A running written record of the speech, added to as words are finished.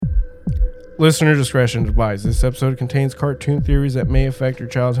Listener discretion advised. This episode contains cartoon theories that may affect your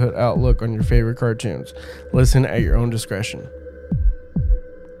childhood outlook on your favorite cartoons. Listen at your own discretion.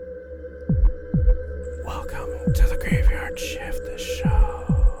 Welcome to the Graveyard Shift, the show.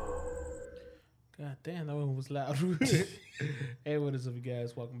 God damn, that one was loud. Hey, what is up, you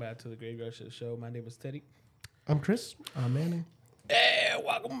guys? Welcome back to the Graveyard Shift show. My name is Teddy. I'm Chris. I'm Manny. Hey,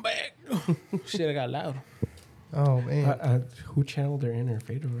 welcome back. Shit, I got loud. Oh, man. Who channeled their inner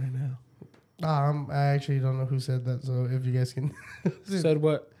Fader right now? I actually don't know who said that, so if you guys can... Said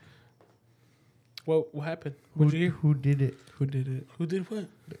what? What happened? Who did it? Who did it? Who did what?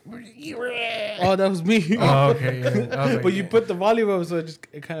 Oh, that was me. Oh, okay. Yeah. Like, But you put the volume up, so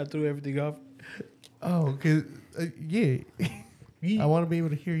it kind of threw everything off. Oh, because, yeah. I want to be able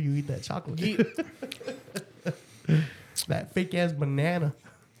to hear you eat that chocolate. That fake-ass banana.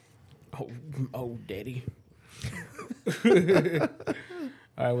 Oh, daddy.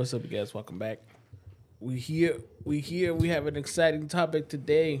 All right, what's up, you guys? Welcome back. We here. We have an exciting topic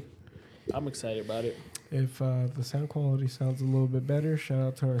today. I'm excited about it. If the sound quality sounds a little bit better, shout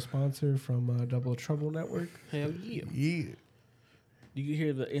out to our sponsor from Double Trouble Network. Hell yeah. Yeah. You can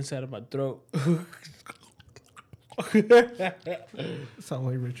hear the inside of my throat. Sound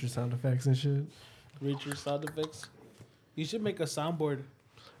like Richard sound effects and shit. Richard sound effects. You should make a soundboard.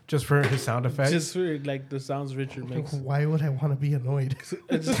 Just for his sound effects? Just for like the sounds Richard makes. Why would I want to be annoyed?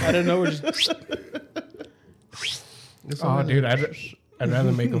 I don't know. We're just Oh, dude, I'd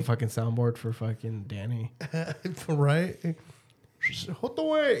rather make a fucking soundboard for fucking Danny. Right? Hold the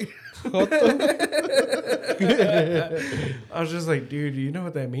way. I was just like, dude, do you know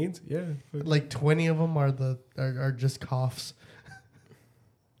what that means? Yeah. Like 20 of them are just coughs.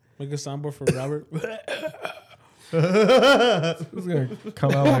 make a soundboard for Robert. It's gonna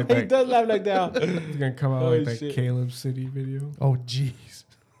come out like He that. does laugh like that. It's gonna come out Oh, like that shit. Caleb City video Oh, jeez.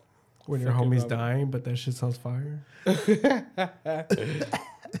 when your Fucking homie's Robert. dying, but that shit sounds fire.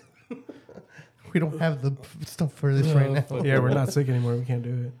 We don't have the stuff for this right now. Yeah, we're not sick anymore. We can't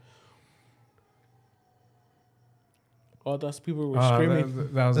do it. Oh, those people were screaming.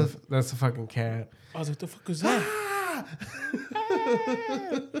 That's a fucking cat. I was like, the fuck is that?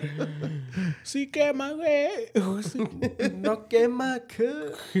 See, get my way. Not get my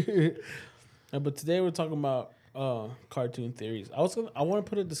cut. Yeah, but today we're talking about cartoon theories. I want to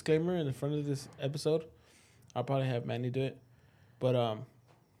put a disclaimer in the front of this episode. I'll probably have Manny do it, but what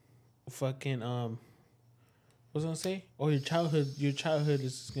was I gonna say? Oh, your childhood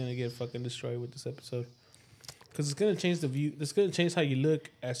is gonna get fucking destroyed with this episode, because it's gonna change the view. It's gonna change how you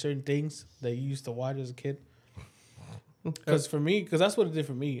look at certain things that you used to watch as a kid. Because that's what it did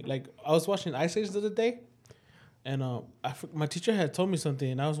for me. Like, I was watching Ice Age the other day, and my teacher had told me something,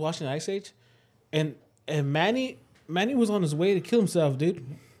 and I was watching Ice Age, and Manny was on his way to kill himself, dude.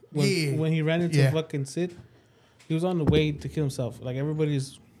 When he ran into fucking Sid, he was on the way to kill himself. Like,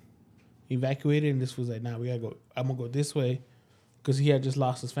 everybody's evacuated, and this was like, nah, we gotta go. I'm gonna go this way, because he had just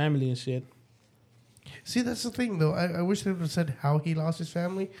lost his family and shit. See, that's the thing, though. I wish they would have said how he lost his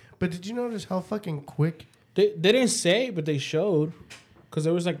family. But did you notice how fucking quick... They didn't say, but they showed, because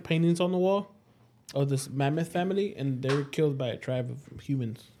there was like paintings on the wall of this mammoth family, and they were killed by a tribe of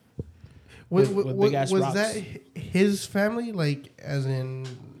humans. With big-ass was rocks. that his family? Like, as in...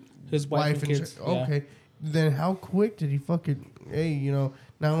 His wife and kids. Okay. Then how quick did he fucking... Hey,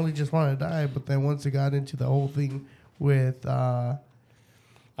 not only just want to die, but then once it got into the whole thing with... I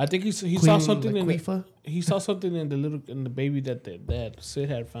think he saw something Laquifa? he saw something in the baby that Sid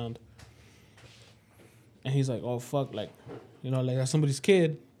had found, and he's like, "Oh fuck!" Like that's somebody's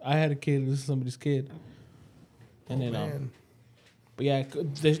kid. I had a kid. This is somebody's kid. And man. But yeah,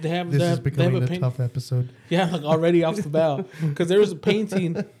 they have. This they is have, becoming they have a tough episode. Yeah, like already off the bat, because there was a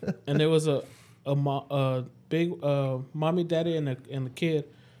painting, and there was a big mommy, daddy, and the kid,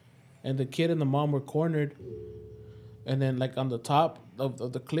 and the kid and the mom were cornered. And then, like, on the top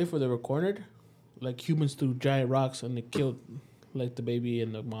of the cliff where they were cornered, like, humans threw giant rocks and they killed, like, the baby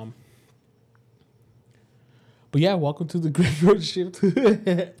and the mom. But yeah, welcome to the Graveyard Shift.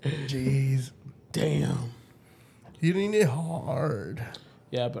 Jeez. Damn. Hitting it hard.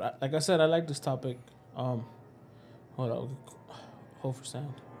 Yeah, but like I said, I like this topic. Hold on. Hold for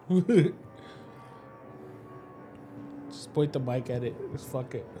sound. Just point the mic at it. Just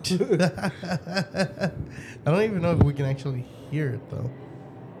fuck it. I don't even know if we can actually hear it, though.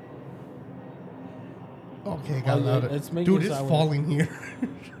 Okay, got louder. Dude, it's falling here.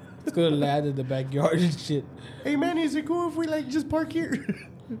 It's gonna land in the backyard and shit. Hey, man, is it cool if we, just park here?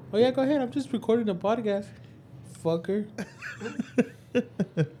 Oh, yeah, go ahead. I'm just recording a podcast. Fucker.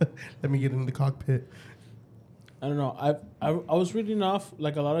 Let me get in the cockpit. I don't know. I was reading off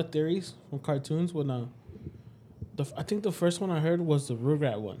like a lot of theories from cartoons when I think the first one I heard was the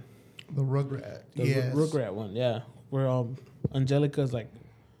Rugrat one. The Rugrat. The Yes. Rugrat one, yeah. Where Angelica's like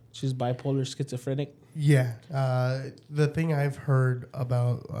she's bipolar schizophrenic. Yeah. The thing I've heard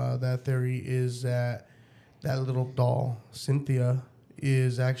about that theory is that little doll, Cynthia,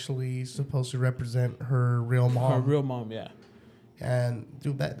 is actually supposed to represent her real mom. Her real mom, yeah. And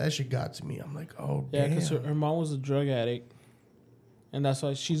dude, that shit got to me. I'm like, oh Yeah, damn. because her mom was a drug addict, and that's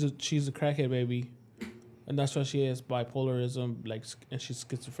why she's a crackhead baby, and that's why she has bipolarism, like, and she's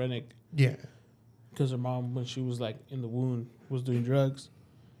schizophrenic. Yeah. Because her mom, when she was like in the womb, was doing drugs,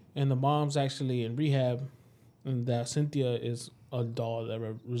 and the mom's actually in rehab, and that Cynthia is a doll that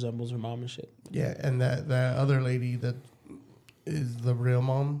resembles her mom and shit. Yeah, and that other lady that is the real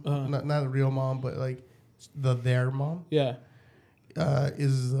mom, not the real mom, but like their mom. Yeah,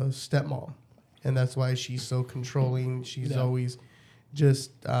 is a stepmom, and that's why she's so controlling. She's Yeah. always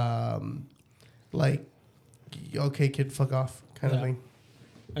just like, okay, kid, fuck off, kind of Yeah. thing.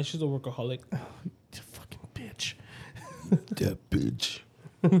 and she's a workaholic. Fucking bitch. That bitch.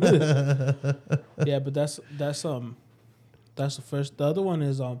 Yeah, but that's the first. The other one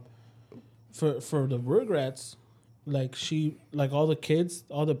is for the Rugrats, like all the kids,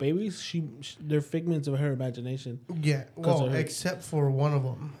 all the babies, they're figments of her imagination. Yeah, well, of her- except for one of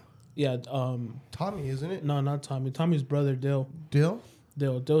them, Yeah, Tommy, isn't it? no, not Tommy. Tommy's brother Dill. Dill.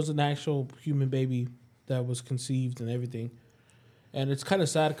 Dill's an actual human baby that was conceived and everything, and it's kind of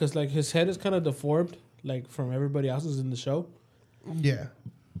sad because like his head is kind of deformed, like from everybody else's in the show. Yeah,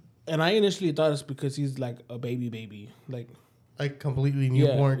 And I initially thought it's because he's like a baby, like. like completely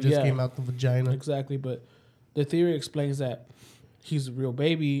newborn, just yeah. came out the vagina. Exactly, but the theory explains that he's a real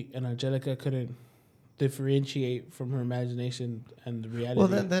baby, and Angelica couldn't differentiate from her imagination and the reality.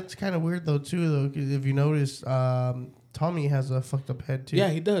 Well, that's kind of weird though too, though, 'cause if you notice, Tommy has a fucked up head too. yeah,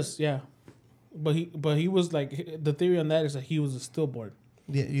 he does. Yeah, but he was like the theory on that is that he was a stillborn.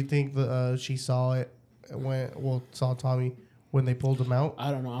 Yeah, you think she saw it saw Tommy when they pulled him out?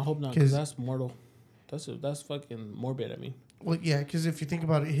 I don't know. I hope not, because that's mortal. That's fucking morbid. I mean, Well, yeah, because if you think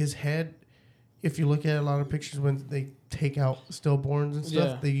about it, his head. If you look at a lot of pictures when they take out stillborns and stuff,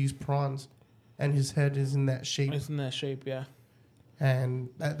 Yeah. they use prawns, and his head is in that shape. it's in that shape. Yeah, And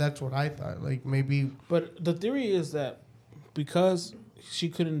that's what I thought. Like maybe, but the theory is that because she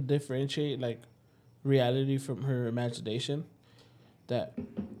couldn't differentiate like reality from her imagination, that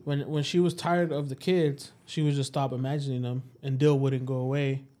when she was tired of the kids, she would just stop imagining them, and Dill wouldn't go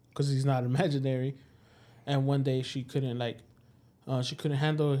away because he's not imaginary. And one day she couldn't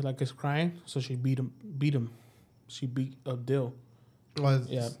handle like his crying, so she beat him. She beat up Dill,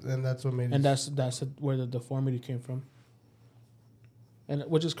 Yeah. and that's what made. and that's where the deformity came from. And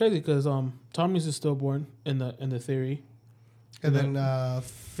which is crazy because Tommy's a stillborn in the theory. And then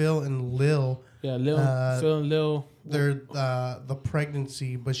Phil and Lil, Yeah, Phil and Lil. they're the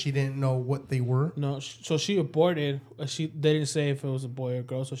pregnancy, but she didn't know what they were. No, so she aborted. They didn't say if it was a boy or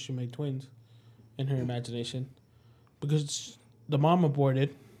girl, so she made twins in her imagination, because the mom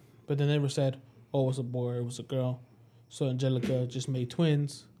aborted, but they never said, "Oh, it was a boy or it was a girl." So Angelica just made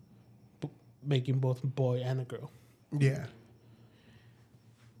twins, making both a boy and a girl. Yeah.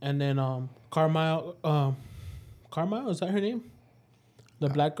 And then Carmile, is that her name? The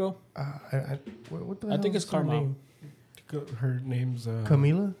black girl. What the I hell think is it's her Carmile. name? Her name's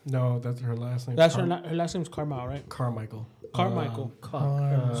Camila. No, that's her last name. That's her last name's Carmile, right? Carmichael. Carmichael.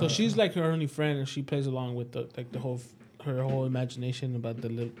 So she's like her only friend, and she plays along with her whole imagination about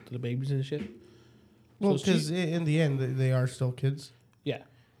the babies and shit. Well, So because in the end they are still kids, Yeah,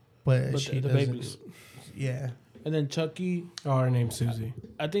 but but she the doesn't. babies. Yeah. And then Chucky, Oh, her name's Susie.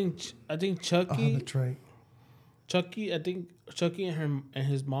 I think Oh, Chucky, that's right. I think Chucky and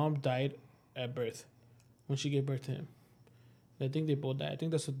his mom died at birth when she gave birth to him. I think they both died. I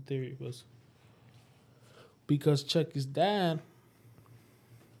think that's what the theory was. Because Chucky's dad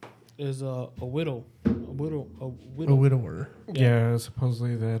is a widow. A widower. Yeah,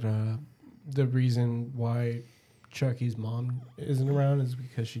 supposedly that the reason why Chucky's mom isn't around is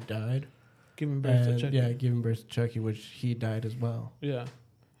because she died. Giving birth to And, Chucky. yeah, giving birth to Chucky, which he died as well. Yeah.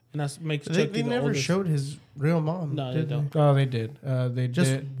 And that makes They Chucky the never oldest. showed his real mom. No, did they don't. Oh, they did. They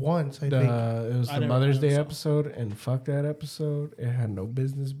Just did. once, I think. It was I the never- Mother's I never Day saw it. episode, and fuck that episode. It had no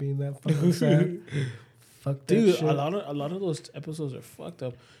business being that fucking sad. Fuck that Dude, shit. a lot of those episodes are fucked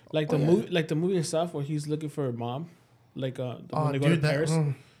up. Like the movie itself, where he's looking for a mom, like when they go to Paris.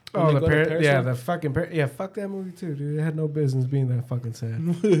 When Oh, they the go to parrot. Yeah, Parasite? the fucking parrot. Yeah, fuck that movie too, dude. It had no business being that fucking sad.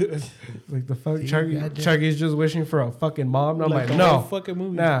 Like the fuck, See, Chucky, goddamn. Chucky's just wishing for a fucking mom. And I'm like, the whole no, fucking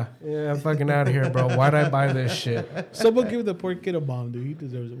movie. nah, yeah, I'm fucking out of here, bro. Why'd I buy this shit? Someone give the poor kid a mom, dude. He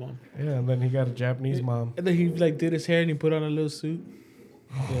deserves a mom. Yeah, and then he got a Japanese mom. And then he like did his hair and he put on a little suit.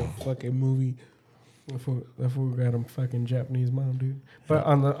 Yeah, fucking movie. That fool got him fucking Japanese mom, dude. But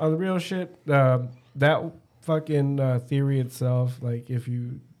on the real shit, that fucking theory itself, like if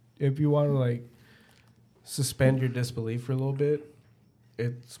you want to like suspend your disbelief for a little bit,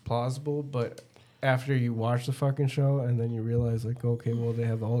 it's plausible. But after you watch the fucking show and then you realize like, okay, well they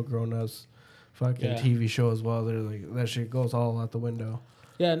have all grown ups fucking Yeah. TV show as well. They're like that shit goes all out the window.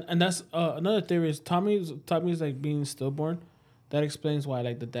 Yeah, and that's another theory is Tommy's like being stillborn. That explains why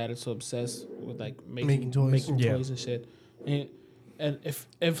like the dad is so obsessed with like making toys. Yeah. toys and shit. And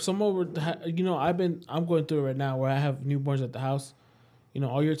if someone were to I'm going through it right now where I have newborns at the house. You know,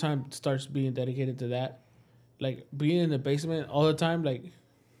 all your time starts being dedicated to that. Like being in the basement all the time, like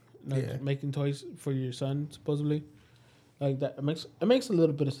Yeah. making toys for your son supposedly. Like that it makes a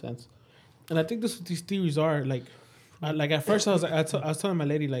little bit of sense. And I think these theories are like at first I was telling my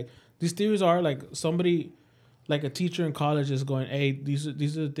lady like these theories are like somebody like a teacher in college is going, hey, these are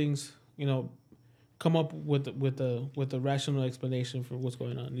the things, you know, come up with a rational explanation for what's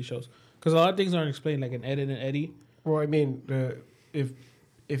going on in these shows because a lot of things aren't explained like in Ed and Eddie. Well, I mean,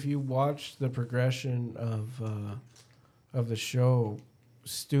 if you watch the progression of the show,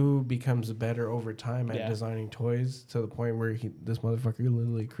 Stu becomes better over time at Yeah. designing toys to the point where this motherfucker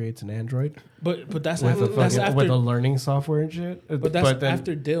literally creates an android But that's with after with a learning software and shit. but that's then,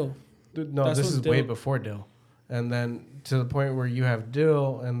 after Dill. no, that's this when is way Dill- before Dill, and then to the point where you have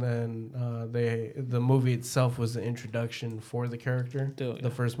Dill, and then the movie itself was the introduction for the character, Dill, yeah. the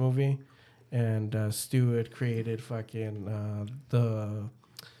first movie, and Stu had created fucking the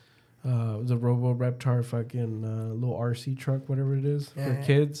Robo Reptar fucking little RC truck, whatever it is for Yeah.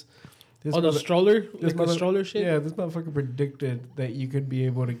 kids. This The mother- stroller, this like the mother- stroller shit. Yeah, this motherfucker predicted that you could be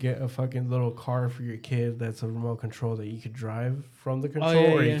able to get a fucking little car for your kid that's a remote control that you could drive from the control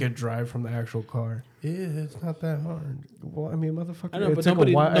yeah, or yeah. you could drive from the actual car. Yeah, it's not that hard. Well, I mean, motherfucker, I know, it but took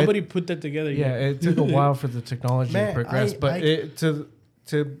a while. nobody put that together Yeah, yet. it took a while for the technology Man, to progress, I- but I-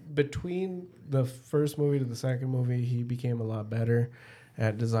 to between the first movie to the second movie, he became a lot better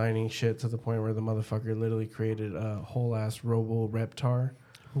at designing shit to the point where the motherfucker literally created a whole ass Robo Reptar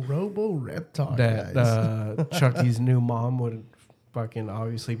Robo Reptar, that guys. Chucky's new mom would fucking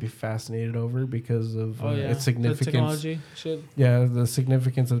obviously be fascinated over because of its The significance. technology shit. Yeah, the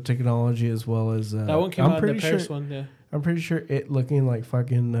significance of technology as well as That one came I'm out in pretty the Paris sure. one, yeah. I'm pretty sure it looking like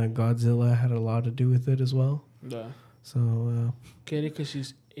fucking Godzilla had a lot to do with it as well. Yeah. So Get it because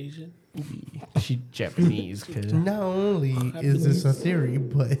she's Asian. she Japanese, cause Not only is this a theory,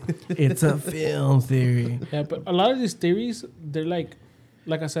 but it's a film theory. Yeah, but a lot of these theories, they're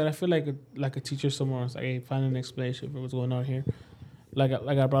like I said, I feel like a teacher somewhere was like, hey, find an explanation for what's going on here. Like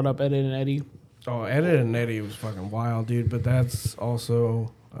I brought up Ed and Eddie. Oh, Ed and Eddie was fucking wild, dude. But that's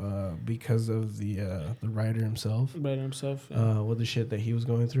also because of the writer himself, By himself. Yeah. with the shit that he was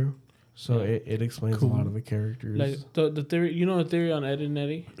going through. So Yeah. it explains Cool. a lot of the characters. Like the theory, you know the theory on Ed and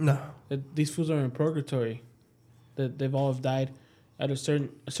Eddie? no. That these fools are in purgatory. That they've all died at a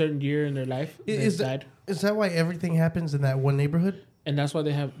certain year in their life. Is They've that- died. Is that why everything happens in that one neighborhood? And that's why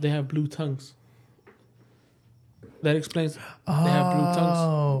they have blue tongues. That explains they have blue tongues.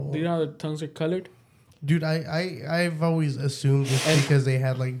 Oh, Do you know how the tongues are colored? dude, I've always assumed it's And- because they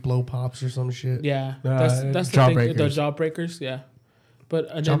had like blow pops or some shit. Yeah. That's the thing. jawbreakers. The jawbreakers, yeah. But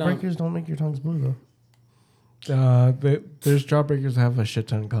and then, Jawbreakers don't make your tongues blue though. There's jawbreakers that have a shit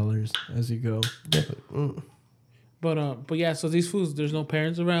ton of colors as you go. but yeah, so these fools, there's no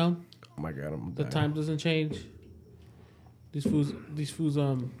parents around. Oh my god, I'm The time doesn't change. These fools,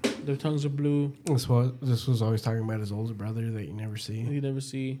 their tongues are blue. This was always talking about his older brother that you never see. You never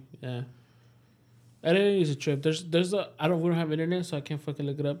see. Yeah. Editing is a trip. We don't have internet, so I can't fucking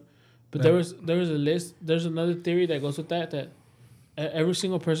look it up. But there was a list. There's another theory that goes with that every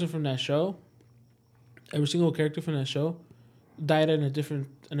single person from that show, every single character from that show, died in a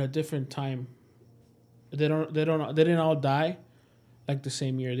different time. They didn't all die like the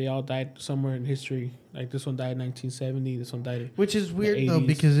same year. They all died somewhere in history. Like this one died in 1970. This one died. Which is weird though, 80s.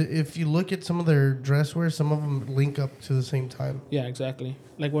 because if you look at some of their dress wear, some of them link up to the same time. Yeah, exactly.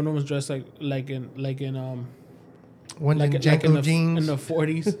 Like one of them was dressed like in One like in like Janko in jeans. the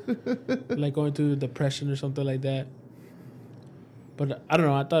 40s, like going through depression or something like that. But I don't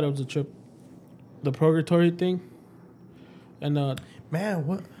know. I thought it was a trip, the purgatory thing, and Man,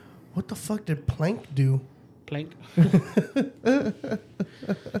 what the fuck did Plank do? plank.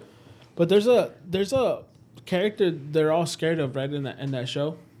 But there's a character they're all scared of, right, in that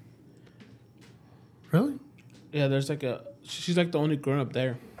show. Really? Yeah, there's like she's like the only grown up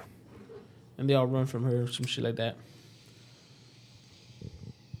there, and they all run from her, some shit like that.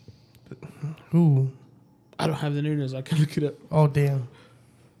 Who? I don't have the news. I can look it up. Oh, damn.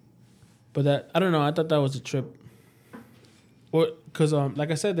 But that, I don't know. I thought that was a trip. Or because like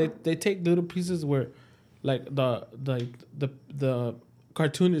I said, they take little pieces where, like the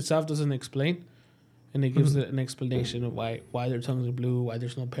cartoon itself doesn't explain, and it gives it an explanation of why their tongues are blue, why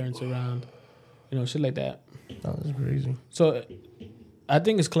there's no parents around, shit like that. That was crazy. So, I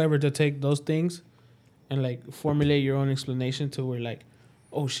think it's clever to take those things, and like formulate your own explanation to where like,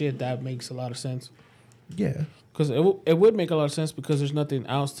 oh shit, that makes a lot of sense. Yeah. Because it would make a lot of sense because there's nothing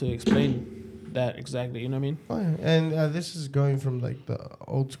else to explain that exactly. You know what I mean? Oh, yeah. And this is going from like the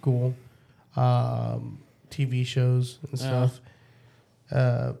old school TV shows and stuff.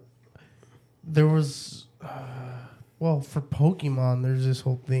 There was, for Pokemon, there's this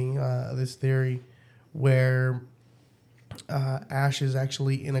whole thing, this theory where Ash is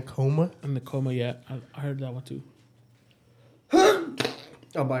actually in a coma. In the coma, yeah. I heard that one too. Oh,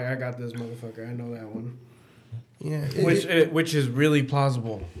 boy, I got this motherfucker. I know that one. Yeah. Which is really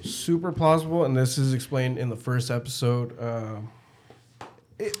plausible. Super plausible, and this is explained in the first episode.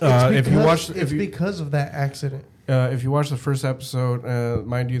 Because of that accident. If you watch the first episode,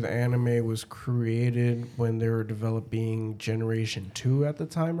 mind you, the anime was created when they were developing Generation 2 at the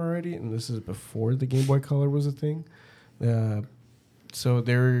time already, and this is before the Game Boy Color was a thing. So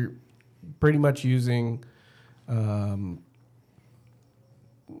they're pretty much using...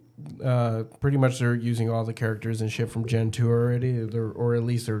 they're using all the characters and shit from Gen 2 already, or at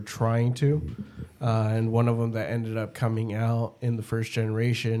least they're trying to. And one of them that ended up coming out in the first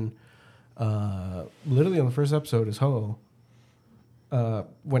generation, literally on the first episode, is Ho-Oh.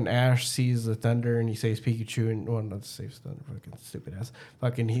 When Ash sees the thunder and he saves Pikachu, and not saves thunder, fucking stupid ass.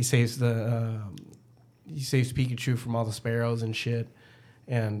 Fucking he saves Pikachu from all the sparrows and shit,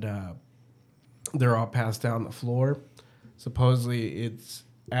 and they're all passed down the floor. Supposedly,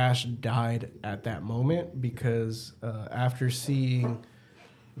 Ash died at that moment because after seeing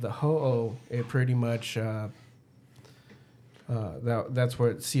the Ho-Oh, it pretty much that's where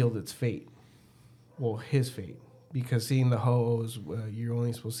it sealed its fate. Well, his fate, because seeing the Ho-Ohs, you're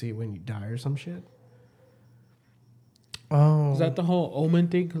only supposed to see it when you die or some shit. Oh, is that the whole Omen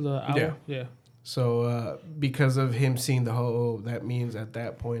thing? The owl? Yeah. So because of him seeing the Ho-Oh, that means at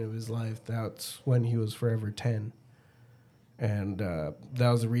that point of his life, that's when he was forever 10. And that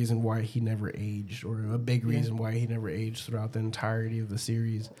was the reason why he never aged, or a big reason why he never aged throughout the entirety of the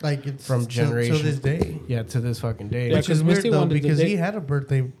series. Like it's from generation to this day. Yeah, to this fucking day. Yeah, Which is weird though, because he had a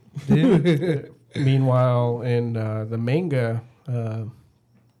birthday. Meanwhile, in the manga,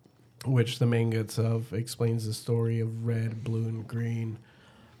 which the manga itself explains the story of Red, Blue, and Green,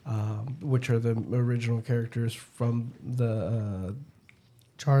 which are the original characters from the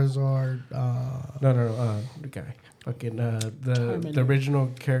Charizard. The guy. Fucking the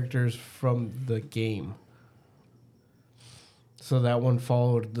original characters from the game. So that one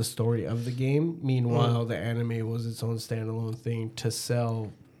followed the story of the game. Meanwhile, the anime was its own standalone thing to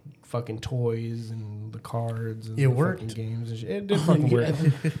sell fucking toys and the cards and it the worked. fucking games and shit. It did fucking work.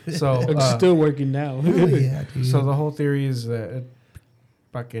 So it's still working now. Yeah, dude. So the whole theory is that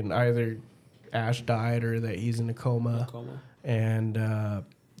fucking either Ash died or that he's in a coma. And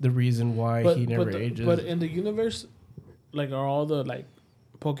the reason why he never ages. But in the universe, like, are all the like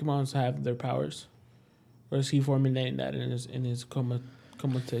Pokemons have their powers, or is he formulating that in his coma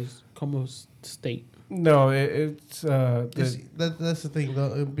state? No, it's that's the thing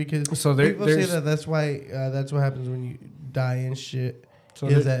though, because people say that's why that's what happens when you die and shit. So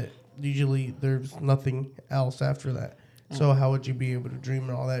is that usually there's nothing else after that. So how would you be able to dream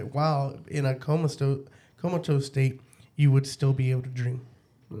and all that? While in a comatose state, you would still be able to dream.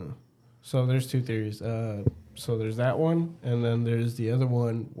 So there's two theories. So there's that one, and then there's the other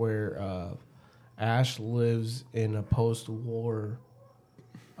one where Ash lives in a post-war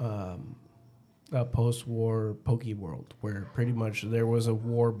Poke world, where pretty much there was a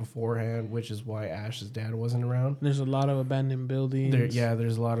war beforehand, which is why Ash's dad wasn't around. There's a lot of abandoned buildings.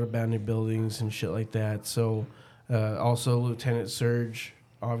 There's a lot of abandoned buildings and shit like that. So also Lieutenant Surge,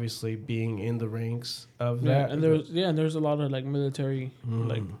 obviously being in the ranks of that, and there's a lot of like military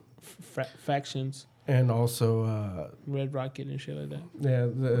like factions, and also Red Rocket and shit like that. Yeah,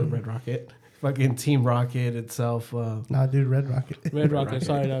 the Red Rocket, fucking Team Rocket itself. Nah, dude, Red Rocket. Red Rocket.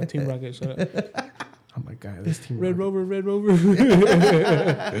 Sorry, no, Team Rocket. Shut up. Oh my god, this Team Red Rocket. Rover. Red Rover.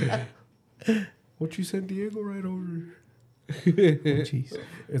 What you sent Diego right over? Jeez.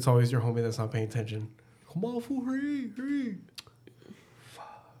 It's always your homie that's not paying attention. Come on, fool, hurry.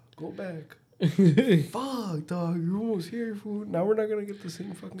 Fuck, go back. Fuck, dog, you're almost here, fool. Now we're not gonna get the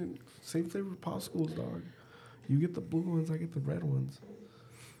same flavored popsicles, dog. You get the blue ones, I get the red ones.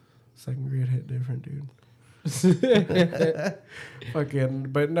 Second grade hit different, dude. Fucking,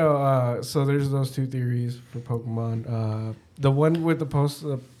 but no. So there's those two theories for Pokemon. The one with the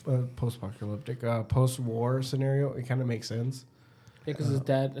post-apocalyptic, post-war scenario, it kind of makes sense. Yeah, because his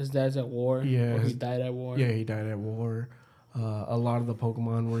dad's at war. Yeah, or he died at war. Yeah, he died at war. A lot of the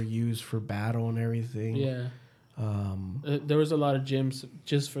Pokemon were used for battle and everything. Yeah. There was a lot of gyms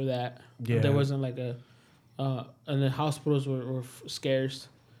just for that. Yeah. There wasn't like a, and the hospitals were scarce,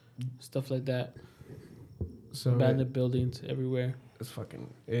 stuff like that. So Abandoned buildings everywhere. it's fucking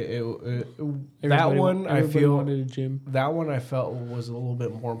that one. I feel wanted a gym. that one I felt was a little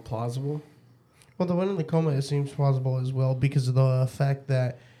bit more plausible. Well, the one in the coma, it seems plausible as well because of the fact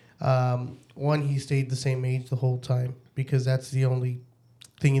that, one, he stayed the same age the whole time because that's the only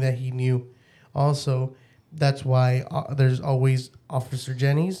thing that he knew. Also, that's why there's always Officer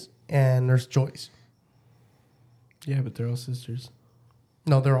Jenny's and Nurse Joyce. Yeah, but they're all sisters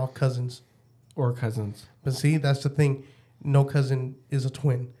No, they're all cousins. or cousins. But see, that's the thing. No cousin is a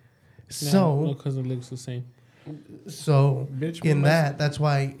twin. No cousin looks the same. So Bitch, in that's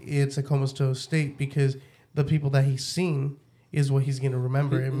why it's a comatose state because the people that he's seen is what he's going to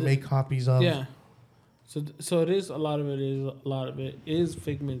remember and make copies of. Yeah. So it is a lot of it is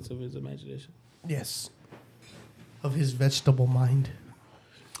figments of his imagination. Yes. Of his vegetable mind.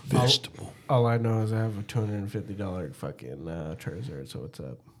 All I know is I have a $250 fucking Charizard. So what's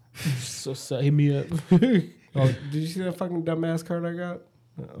up? So hit me up. Oh, did you see that fucking dumbass card I got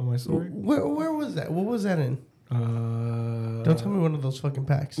on my story? Where was that? What was that in? Don't tell me one of those fucking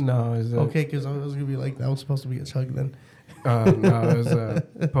packs. No, is it? Okay, because I was gonna be like, that was supposed to be a chug then. No, it was a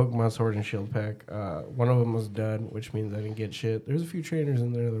Pokemon Sword and Shield pack. One of them was done, which means I didn't get shit. There's a few trainers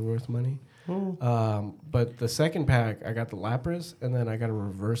in there that are worth money. But the second pack, I got the Lapras, and then I got a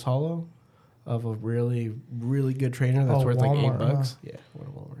reverse holo of a really, really good trainer that's worth Walmart, like $8. Yeah, what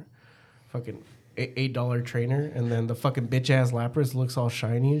a Walmart. Fucking $8 trainer, and then the fucking bitch ass Lapras looks all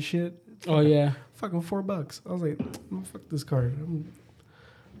shiny and shit. Oh yeah. Fucking $4. I was like, fuck this card.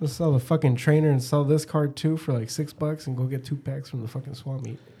 Let's sell the fucking trainer and sell this card too for like $6 and go get 2 packs from the fucking swap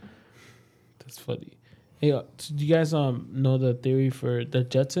meet. That's funny. Hey, so do you guys know the theory for the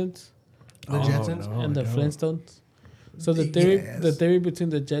Jetsons The Jetsons? no, and the I don't. Flintstones? So the theory between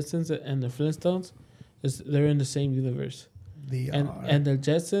the Jetsons and the Flintstones is they're in the same universe. And the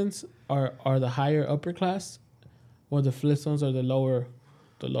Jetsons are the higher upper class, while the Flintstones are the lower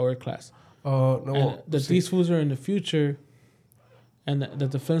class. Oh no! And these fools are in the future, and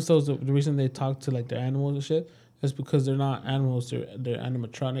that the Flintstones, the reason they talk to like their animals and shit is because they're not animals; they're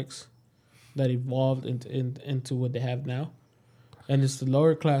animatronics that evolved into what they have now, and it's the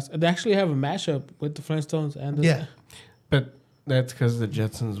lower class. And they actually have a mashup with the Flintstones and but that's because the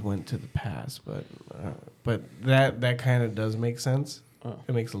Jetsons went to the past. But that kind of does make sense. Oh.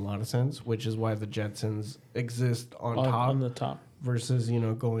 It makes a lot of sense, which is why the Jetsons exist on the top versus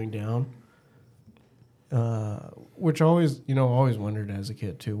going down. Which I always wondered as a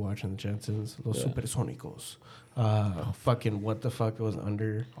kid too, watching the Jetsons, Los Supersónicos. Fucking what the fuck was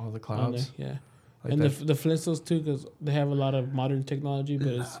under all the clouds? Yeah. Like and the Flintstones too, because they have a lot of modern technology, but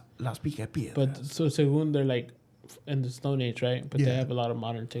it's Las Picapiedras. but so según they're like in the Stone Age, right? But they Yeah. have a lot of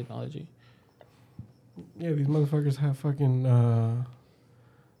modern technology. Yeah, these motherfuckers have fucking.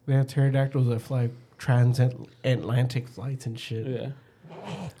 They have pterodactyls that fly transatlantic flights and shit. Yeah.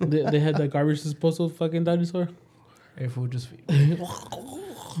 they had that garbage disposal fucking dinosaur. Hey, fool, just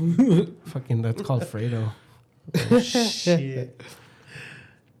fucking. That's called Fredo. Shit.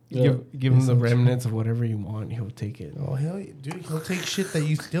 Give him the remnants of whatever you want. He'll take it. Oh, hell yeah. Dude, he'll take shit that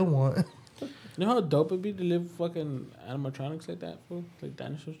you still want. You know how dope it'd be to live fucking animatronics like that, fool? Like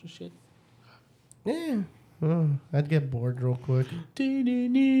dinosaurs and shit. Yeah. I'd get bored real quick.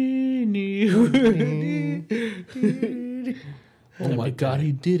 Oh my god,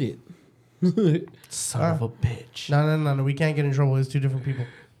 he did it. Son of a bitch. No. We can't get in trouble. It's two different people.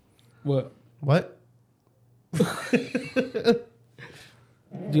 What? What? You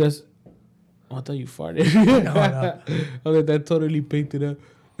guys... Oh, I thought you farted. No. Okay, that totally picked it up.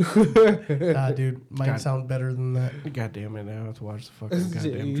 Nah, dude. Might God. sound better than that. God damn it! Now I have to watch the fucking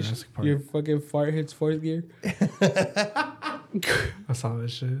goddamn Jurassic Park. Your fucking fart hits fourth gear. I saw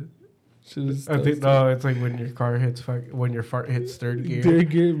this shit. I think no, it's like when your car hits when your fart hits third gear.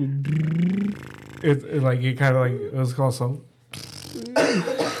 Third gear. It's like it kind of like it was called so.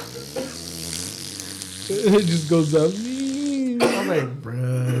 It just goes up. like,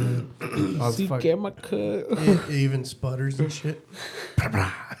 bruh. I was See, fuck- get my cut. It even sputters and shit.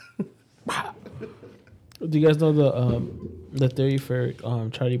 Do you guys know the theory for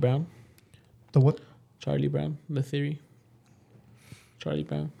Charlie Brown? The what? Charlie Brown, the theory. Charlie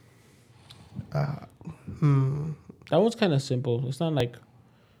Brown. That one's kind of simple. It's not like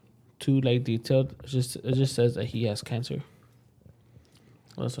too like detailed. It just says that he has cancer.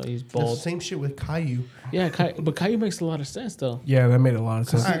 That's why he's That's the bald. same shit with Caillou. Yeah, but Caillou makes a lot of sense though. Yeah, that made a lot of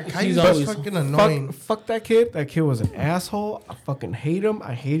sense. Caillou's always- fucking annoying. Fuck that kid. That kid was an asshole. I fucking hate him.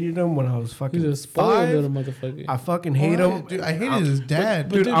 I hated him when I was fucking He's a spoiled little 5. motherfucker. I fucking hate Why? him. Dude, I hated his dad.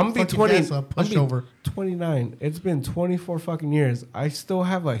 Dude, I'm gonna be Fucking 20. dad's a I'm pushover. 29. It's been 24 fucking years. I still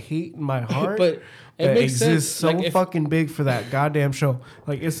have a hate in my heart. But it that makes sense. exists so Like, if- fucking big for that goddamn show.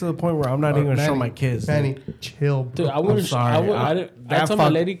 Like it's to the point where I'm not even gonna show my kids. Manny, chill. Bro. Dude, I wouldn't. sorry. I I told my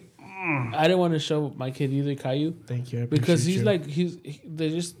fuck- lady, I didn't want to show my kid either Caillou Thank you. I because appreciate he's you.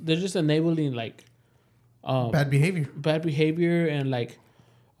 like they're just enabling like Bad behavior. bad behavior and like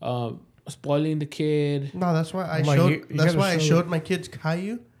spoiling the kid. No, that's why I I'm like, showed. you That's gotta why I show showed my kids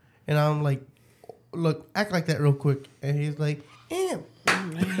Caillou, and I'm like, "Look, act like that real quick." And he's like,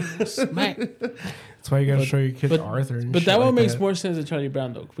 Smack. That's why you gotta show your kids but- Arthur. And But shit that one like makes that. more sense than Charlie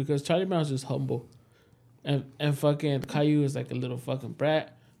Brown though, because Charlie Brown's just humble, and fucking Caillou is like a little fucking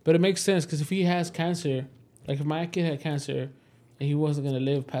brat. But it makes sense because if he has cancer, like if my kid had cancer, and he wasn't gonna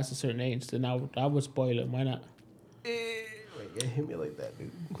live past a certain age, then I would spoil him. Why not? Like, hit me like that,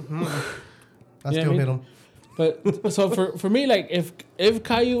 dude. I Yeah, still I mean- hit him. But so for me, like if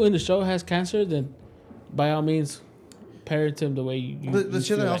Caillou in the show has cancer, then by all means, parent him the way you. The you shit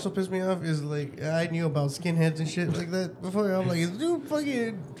feel that like. also pissed me off is like I knew about skinheads and shit like that before. I'm like, is dude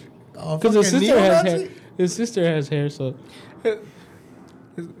fucking Because his sister has neo-Nazi? hair. His sister has hair, so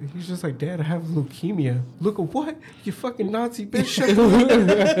He's just like, Dad, I have leukemia. Look at what? You fucking Nazi bitch. Shut up.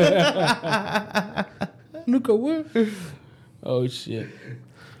 look at what. Oh shit!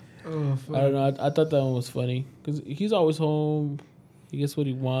 Oh, fuck. I don't know. I thought that one was funny because he's always home. He gets what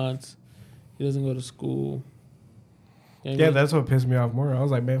he wants. He doesn't go to school. You know what I Yeah, mean? that's what pissed me off more. I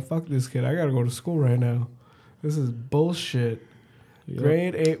was like, man, fuck this kid. I gotta go to school right now. This is bullshit. Yeah.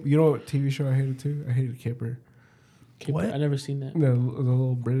 Grade 8. You know what TV show I hated too? I hated Kipper. Kipper, What? I never seen that. The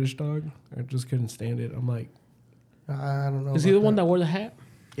little British dog. I just couldn't stand it. I'm like, I don't know. Is he about the one that wore the hat?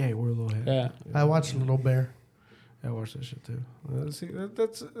 yeah, we're a little head. Yeah. I watched Little Bear. I watched that shit too. See,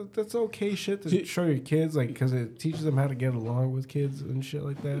 that's okay shit to See- show your kids, like, because it teaches them how to get along with kids and shit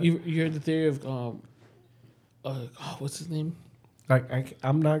like that. You heard the theory of what's his name? Like,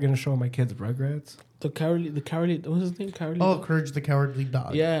 I'm not gonna show my kids Rugrats. The cowardly. What's his name? Cowardly. Oh, Dog? Courage the Cowardly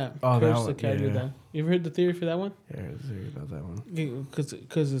Dog. Yeah. Oh, that Courage the one, Cowardly yeah. Dog. You ever heard the theory for that one? Yeah, I was serious about that one.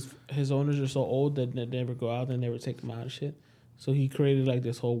 Because his owners are so old that they never go out, they never take them out and shit. So he created like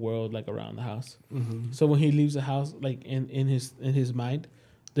this whole world like around the house. Mm-hmm. So when he leaves the house, like in his mind,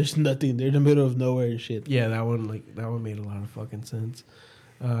 there's nothing. They're in the middle of nowhere and shit. Yeah, that one made a lot of fucking sense.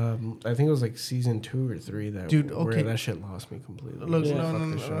 I think it was like season 2 or 3 that Dude, where okay. that shit lost me completely. Look, Yeah. no, Fuck no,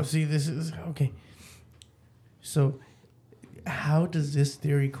 this no. show. See, this is okay. So, how does this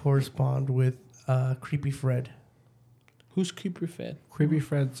theory correspond with Creepy Fred? Who's Creeper Fed? Creepy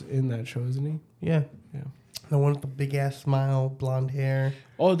Fred's in that show, isn't he? Yeah, Yeah. the one with the big ass smile, blonde hair.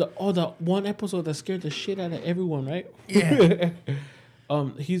 Oh, the one episode that scared the shit out of everyone, right? Yeah,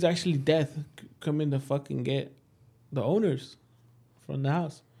 He's actually death coming to fucking get the owners from the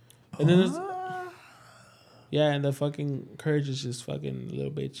house, and then there's, yeah, and the fucking Courage is just fucking a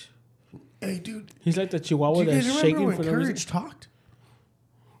little bitch. hey, dude. He's like the Do Chihuahua you guys that's remember shaking when for no reason. Courage talked?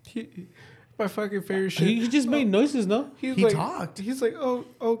 My fucking favorite shit. He just made noises, no? He's He like, talked. He's like,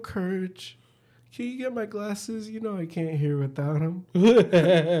 oh, Courage. Can you get my glasses? You know I can't hear without them.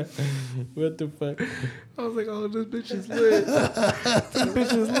 What the fuck? I was like, oh, this bitch is lit. This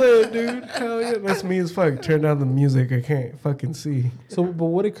bitch is lit, dude. Hell yeah. That's me as fuck. Turn down the music. I can't fucking see. So, but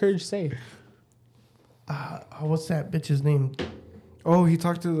what did Courage say? What's that bitch's name? Oh, he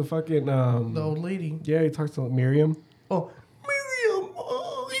talked to the fucking The old lady. yeah, he talked to Miriam. Oh, Miriam,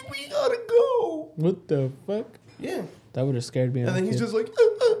 oh, we gotta go. What the fuck? Yeah, That would have scared me. and as a then he's kid. just like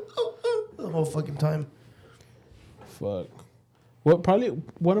the whole fucking time. Fuck. What probably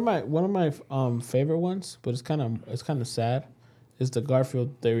one of my favorite ones, but it's kind of sad, is the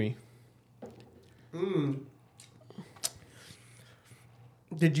Garfield theory.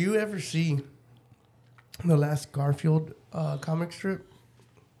 Did you ever see the last Garfield comic strip?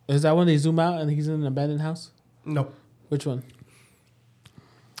 Is that when they zoom out and he's in an abandoned house? No. Which one?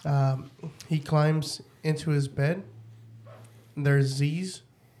 He climbs into his bed. There's Z's,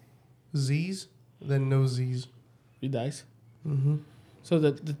 then no Z's. He dies. Mm-hmm. So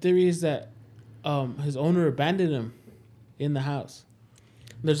the theory is that his owner abandoned him in the house.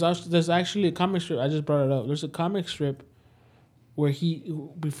 There's actually a comic strip. I just brought it up. There's a comic strip where he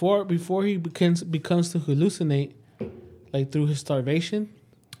before he becomes to hallucinate, like through his starvation.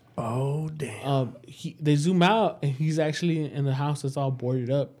 Oh damn! They zoom out and he's actually in the house that's all boarded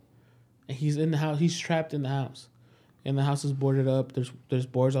up, and he's in the house. He's trapped in the house, and the house is boarded up. There's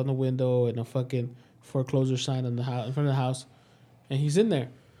boards on the window and a fucking foreclosure sign on the house in front of the house, and he's in there.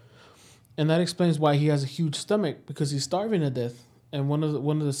 And that explains why he has a huge stomach, because he's starving to death. And one of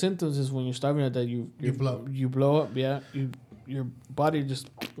the symptoms is when you're starving to death, you blow up. Yeah, your body just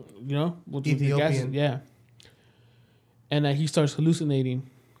with the Ethiopian. gases, yeah. And he starts hallucinating,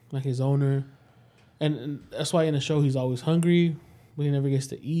 like his owner, and that's why in the show he's always hungry, but he never gets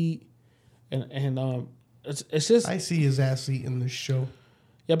to eat, and it's just I see his ass eat in the show.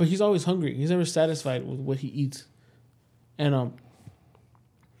 yeah, but he's always hungry. He's never satisfied with what he eats, and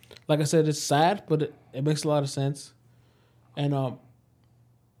like I said, it's sad, but it makes a lot of sense. And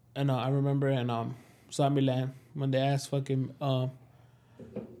I remember in Zombieland when they asked fucking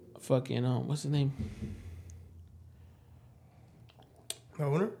what's his name? The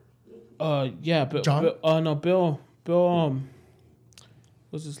owner? Yeah, Bill. John? Bill.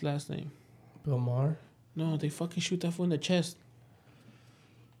 What's his last name? Bill Maher. No, they fucking shoot that fool in the chest.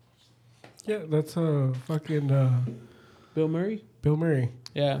 Yeah, that's fucking Bill Murray. Bill Murray.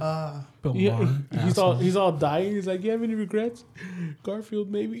 Yeah. Bill Yeah, Maher. he's all dying. He's like, "You have any regrets?" Garfield,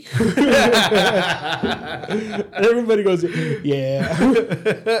 maybe. And everybody goes,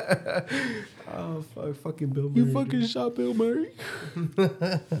 "Yeah." Oh, fucking Bill Murray. You fucking shot Bill Murray.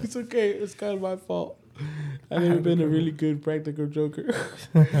 It's okay. It's kind of my fault. I've never been a really good practical joker.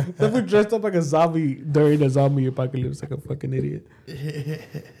 Never dressed up like a zombie during a zombie apocalypse like a fucking idiot.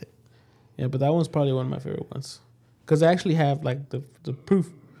 Yeah, but that one's probably one of my favorite ones. Because I actually have like the proof.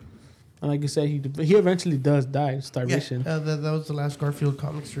 And like you said, he eventually does die of starvation. Yeah, that was the last Garfield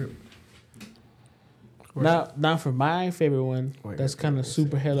comic strip. Now for my favorite one, Wait, that's kind of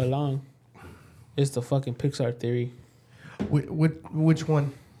super hella long, is the fucking Pixar theory. Which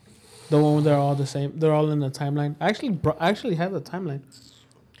one? The one where they're all the same. They're all in the timeline. I actually have the timeline.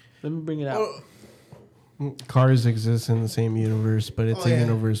 Let me bring it out. Cars exist in the same universe, but it's Oh, a yeah.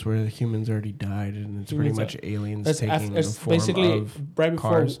 universe where the humans already died, and it's pretty Humans much aliens It's, taking the it's form basically of right before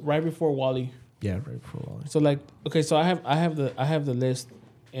cars. Wall-E. Yeah, right before Wall-E. So like, okay, so I have the list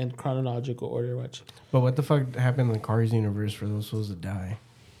in chronological order. Watch. But what the fuck happened in the Cars universe for those fools to die?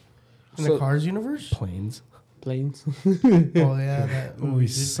 In So- the Cars universe? Planes. Planes. Oh yeah, that We movie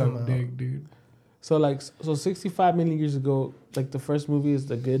did suck come out. dick, dude. So 65 million years ago, like the first movie is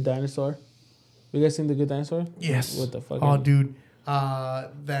The Good Dinosaur. You guys seen The Good Dinosaur? Yes. What the fuck? Oh, dude,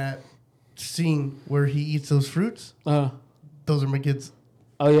 that scene where he eats those fruits. Those are my kids.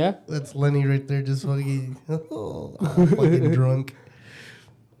 Oh yeah. That's Lenny right there, just fucking, fucking drunk.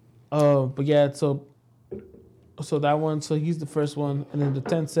 But yeah, so that one, so he's the first one, and in the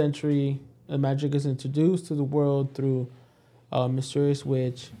 10th century, the magic is introduced to the world through a mysterious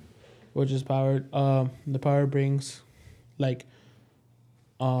witch, which is powered. The power brings, like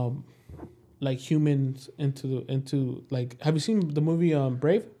humans into like. Have you seen the movie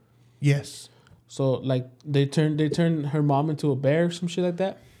Brave? Yes. So like they turn her mom into a bear or some shit like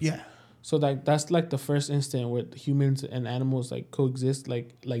that. Yeah. So like that's like the first instant where humans and animals like coexist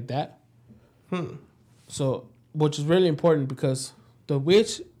like that. So which is really important because the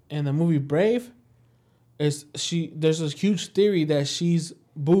witch in the movie Brave there's this huge theory that she's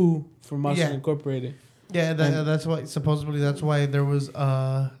Boo from Monsters Incorporated. Yeah, that's why supposedly that's why there was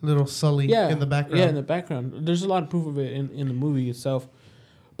little Sully in the background. Yeah, in the background. There's a lot of proof of it in the movie itself.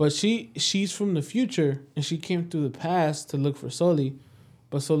 But she's from the future and she came through the past to look for Sully,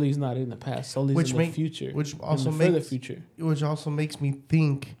 but Sully's not in the past. Sully's in the future. Which also in the further makes future. Which also makes me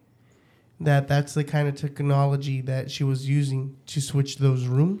think that that's the kind of technology that she was using to switch those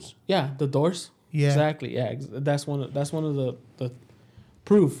rooms. Yeah, the doors. Yeah. Exactly. Yeah, that's one of the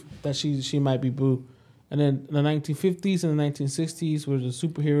proof that she might be Boo. And then the 1950s and the 1960s were the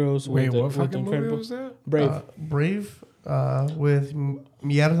superheroes. Wait, with the, what with fucking the movie Incredible- was that? Brave. Brave with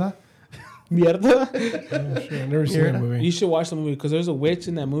Mierda. Mierda. Oh, shit, I've never seen that movie. You should watch the movie because there's a witch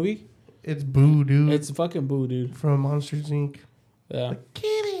in that movie. It's Boo, dude. It's fucking Boo, dude. from Monsters Inc. Yeah.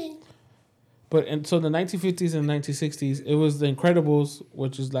 Kidding. But and so the 1950s and 1960s, it was the Incredibles,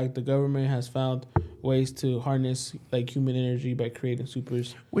 which is like the government has found ways to harness like human energy by creating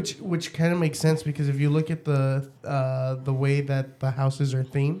supers. Which kind of makes sense because if you look at the way that the houses are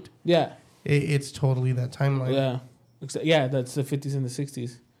themed, Yeah. it's totally that timeline. Yeah. Yeah, that's the 50s and the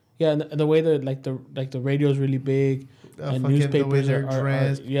 60s. Yeah, and the way that like the radio is really big, and fucking the way newspapers they're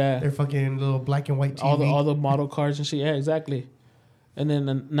dressed. yeah, They're fucking little black and white TV. all the model cars and shit. Yeah, exactly. And then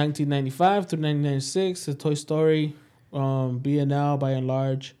in 1995 to 1996, the Toy Story, B&L by and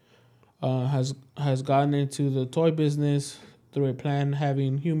large, has gotten into the toy business through a plan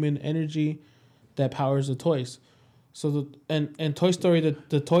having human energy that powers the toys. So and Toy Story,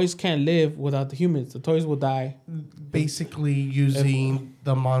 the toys can't live without the humans. The toys will die. Basically using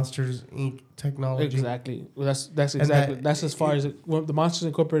the Monsters Inc. technology. Exactly. Well, that's exactly that's as far as when the Monsters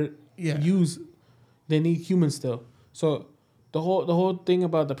Incorporated use. They need humans still. So the whole thing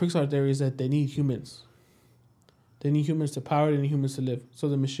about the Pixar theory is that they need humans. They need humans to power. They need humans to live. So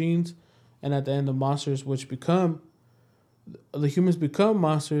the machines, and at the end the monsters, which become the humans become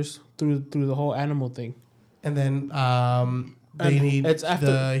monsters through the whole animal thing. And then they need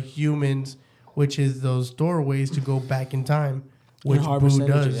the humans, which is those doorways to go back in time, which Boo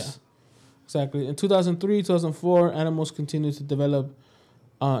does. Yeah. Exactly. In 2003, 2004, animals continued to develop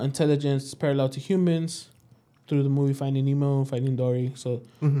intelligence parallel to humans through the movie Finding Nemo, Finding Dory. So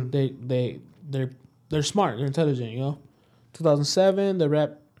they're smart, they're intelligent, you know. 2007, the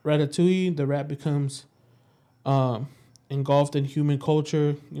Ratatouille, the rat becomes engulfed in human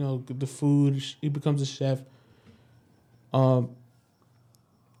culture, you know, the food. He becomes a chef.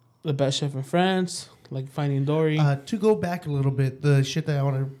 The best chef in France, like Finding Dory. To go back a little bit, the shit that I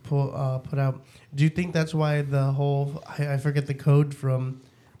want to put out. Do you think that's why the whole I forget the code from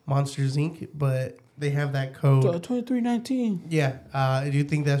Monsters Inc. But they have that code 2319. Yeah. Do you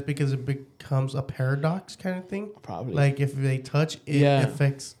think that's because it becomes a paradox kind of thing? Probably. Like if they touch, it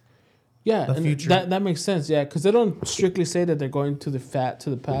affects. Yeah, the and future. That makes sense. Yeah, because they don't strictly say that they're going to the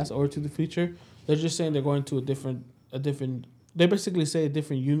past or to the future. They're just saying they're going to a different. They basically say a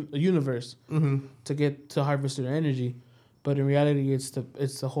different universe to get to harvest their energy, but in reality, it's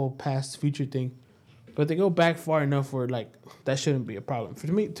the whole past future thing. But they go back far enough where like that shouldn't be a problem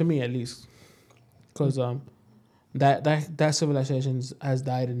to me at least, because that civilization has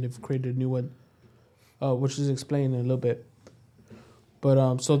died and they've created a new one, which is explained in a little bit.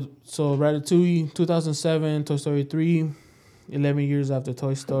 But so Ratatouille 2007, Toy Story 3, 11 years after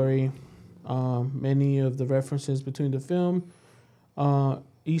Toy Story. Many of the references between the film,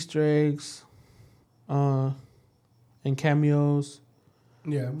 Easter eggs, and cameos.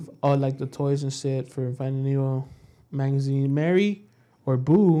 Yeah. All like the toys and shit for Finding Nemo magazine. Mary or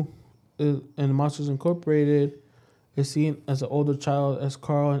Boo in Monsters Incorporated is seen as an older child as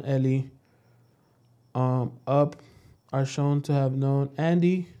Carl and Ellie. Up are shown to have known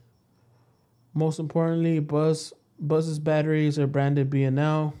Andy. Most importantly, Buzz's batteries are branded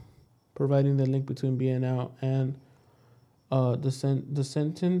B&L, providing the link between B&L and the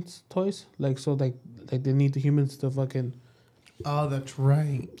sentence toys. Like they need the humans to fucking. Oh, that's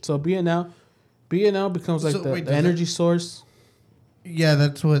right. So B&L becomes like the energy source. Yeah,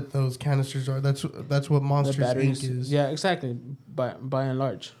 that's what those canisters are. That's what Monsters Inc. is. Yeah, exactly. By and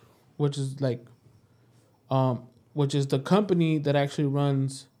large, which is like, which is the company that actually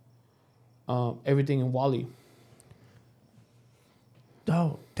runs, everything in WALL-E.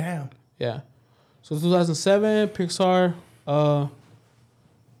 Oh, damn. Yeah. So 2007, Pixar, the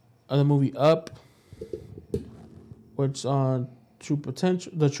movie Up, which the true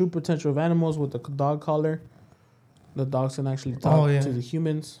potential of animals with the dog collar. The dogs can actually talk to the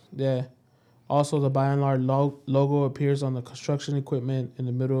humans. Yeah. Also, the by and large logo appears on the construction equipment in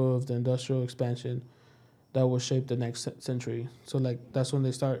the middle of the industrial expansion that will shape the next century. So, like, that's when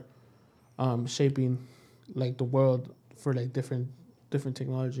they start shaping, like, the world for, like, different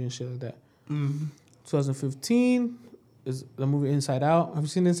technology and shit like that. 2015 is the movie Inside Out. Have you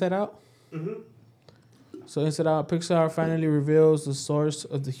seen Inside Out? So Inside Out, Pixar finally reveals the source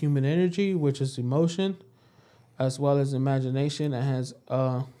of the human energy, which is emotion, as well as imagination, and has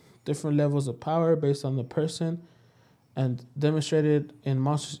different levels of power based on the person. And demonstrated in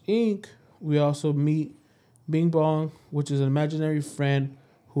Monsters Inc., we also meet Bing Bong, which is an imaginary friend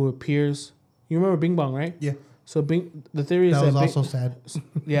who appears. You remember Bing Bong, right? Yeah. So the theory is that was also sad.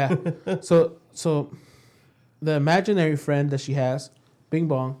 Yeah. So the imaginary friend that she has, Bing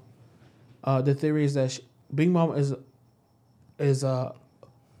Bong, the theory is that Bing Bong is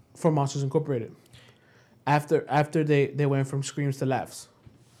from Monsters Incorporated. After they went from screams to laughs.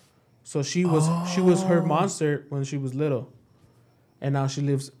 So she was her monster when she was little. And now she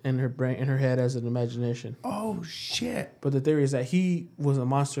lives in her brain, in her head, as an imagination. Oh shit. But the theory is that he was a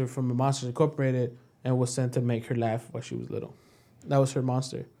monster from Monsters Incorporated and was sent to make her laugh while she was little. That was her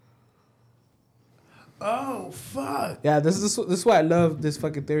monster. Oh fuck. Yeah, this is why I love this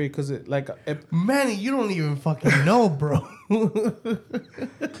fucking theory, because Manny, you don't even fucking know, bro.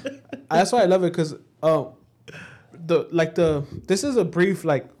 That's why I love it, because this is a brief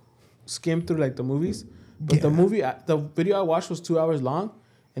like skim through like the movies, but the video I watched was 2 hours long,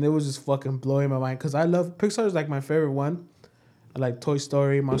 and it was just fucking blowing my mind because I love Pixar is like my favorite one. I like Toy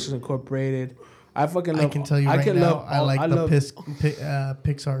Story, Monsters Incorporated. I fucking love. I can tell you right now, I like the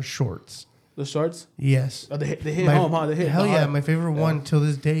Pixar shorts. The shorts? Yes. Oh, they hit home, huh? They hit hell yeah, hard. my favorite one till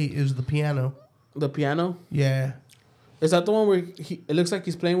this day is the piano. The piano? Yeah. Is that the one where it looks like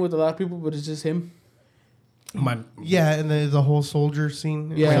he's playing with a lot of people, but it's just him? Yeah, and the whole soldier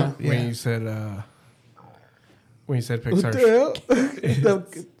scene. Yeah. When you said Pixar. What the hell?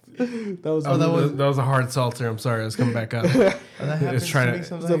 That was a hard seltzer. I'm sorry, it's coming back up. That happens trying to me to-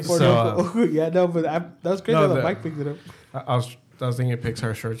 sometimes. Yeah, no, but that was crazy that Mike picked it up. I was thinking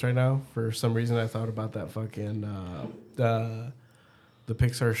Pixar shorts right now. For some reason, I thought about that fucking the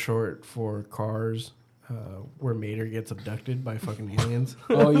Pixar short for Cars, where Mater gets abducted by fucking aliens.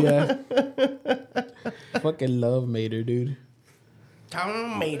 Oh yeah, fucking love Mater, dude.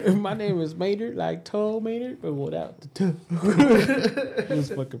 Tom Mater. My name is Mater, like Toe Mater, but without the toe. It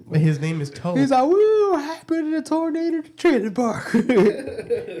was fucking funny. His name is Toe. He's like, "Woo! What happened in a tornado to trailer park?"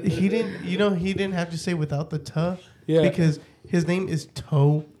 He didn't have to say without the "tuh," Yeah. because his name is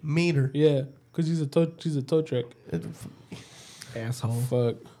Toe Mater. Yeah, because he's a tow truck. Asshole.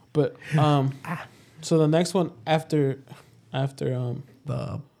 Fuck. But so the next one after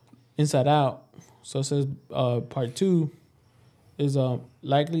The Inside Out, so it says part 2 is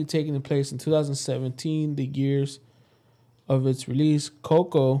likely taking place in 2017, the years of its release.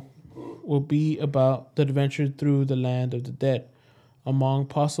 Coco will be about the adventure through the land of the dead. Among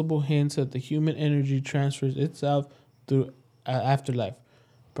possible hints that the human energy transfers itself through afterlife,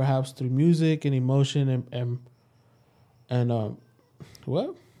 perhaps through music and emotion and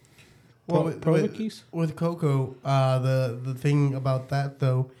what? Well, with Coco, the thing about that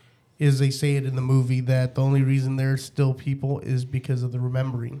though is they say it in the movie that the only reason there's still people is because of the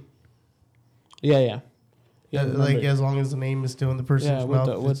remembering. Yeah. Like as long as the name is still in the person's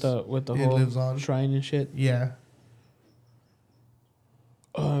mouth, with the it whole lives on. shrine and shit. Yeah.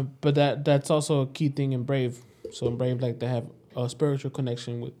 But that's also a key thing in Brave. So in Brave, like they have a spiritual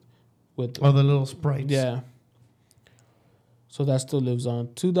connection with the little sprites. Yeah. So that still lives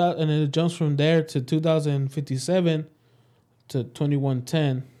on. 2000, and it jumps from there to 2057 to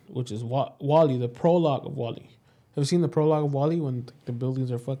 2110, which is WALL-E, the prologue of WALL-E. Have you seen the prologue of WALL-E when the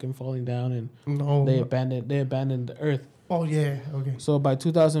buildings are fucking falling down and No. they abandoned the Earth? Oh yeah. Okay. So by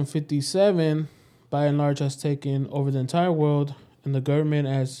 2057, by and large, has taken over the entire world, and the government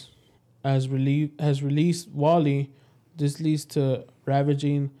has released WALL-E. This leads to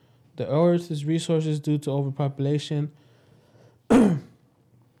ravaging the Earth's resources due to overpopulation.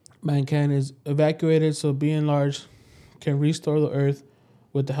 Mankind is evacuated, so by and large can restore the Earth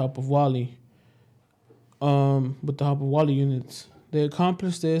with the help of WALL-E. With the help of WALL-E units, they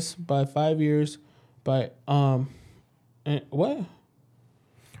accomplished this by 5 years by and what?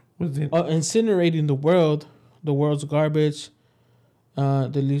 Was it? Incinerating the world's garbage.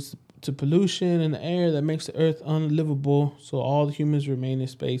 That leads to pollution in the air that makes the Earth unlivable. So all the humans remain in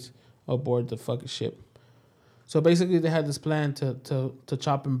space aboard the fucking ship. So basically, they had this plan to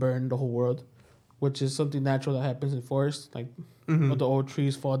chop and burn the whole world, which is something natural that happens in forests. Like when the old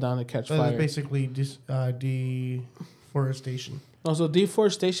trees fall down and catch fire. That's basically just deforestation. No, so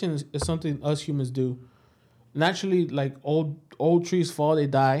deforestation is something us humans do. Naturally, like old trees fall, they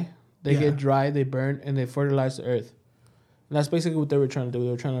die, they get dry, they burn, and they fertilize the earth. And that's basically what they were trying to do.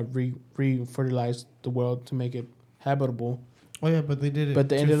 They were trying to re-fertilize the world to make it habitable. Oh yeah, but they did it. But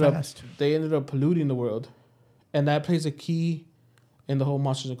they too ended fast. up polluting the world, and that plays a key in the whole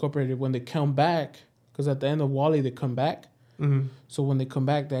Monsters Incorporated when they come back. Because at the end of WALL-E, they come back. Mm-hmm. So when they come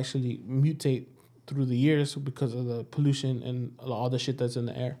back, they actually mutate through the years because of the pollution and all the shit that's in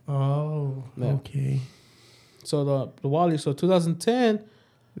the air. Oh, Yeah. okay. So the WALL-E. So 2010.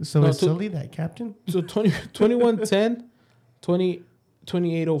 So No, is Sully that captain? So 2110,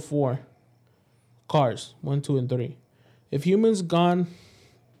 2804. Cars 1, 2, and 3. With humans gone,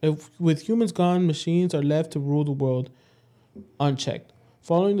 machines are left to rule the world unchecked.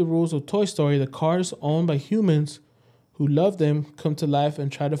 Following the rules of Toy Story, the cars owned by humans who love them come to life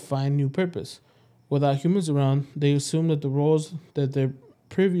and try to find new purpose. Without humans around, they assume that the roles that their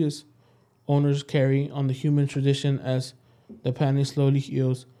previous owners carry on the human tradition as the planet slowly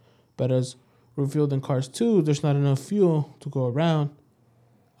heals. But as revealed in Cars 2, there's not enough fuel to go around,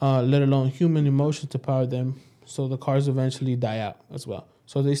 let alone human emotions to power them. So the cars eventually die out as well.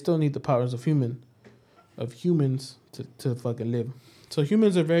 So they still need the powers of humans to fucking live. So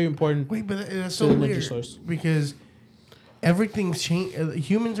humans are very important. Wait, but that's to so the energy weird source. because everything's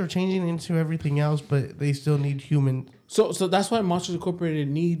humans are changing into everything else, but they still need human. So that's why Monsters Incorporated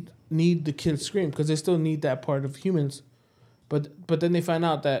need the kill Scream, because they still need that part of humans, but then they find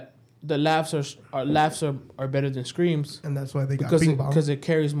out that the laughs are better than screams, And that's why they got Bing Bong. because it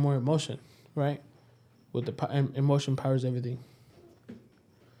carries more emotion, right? With the emotion powers everything.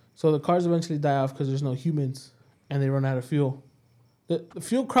 So the cars eventually die off because there's no humans, and they run out of fuel. The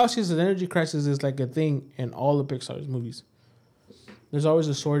fuel crisis and energy crisis is like a thing in all the Pixar's movies. There's always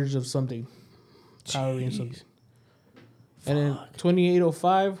a shortage of something, powering something. And in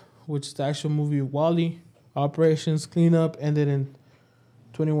 2805, which is the actual movie of WALL-E, operations cleanup ended in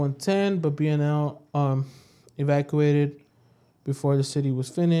 2110, but BNL evacuated before the city was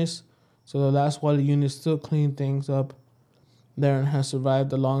finished. So the last WALL-E unit still cleaned things up. Darren has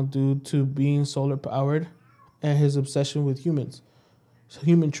survived along due to being solar powered and his obsession with humans, so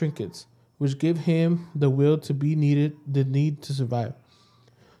human trinkets, which give him the will to be needed, the need to survive.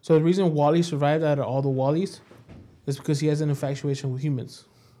 So the reason WALL-E survived out of all the WALL-Es is because he has an infatuation with humans.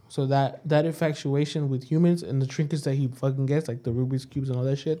 So that infatuation with humans and the trinkets that he fucking gets, like the Rubik's Cubes and all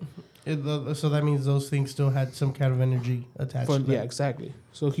that shit. So that means those things still had some kind of energy attached to them. Yeah, exactly.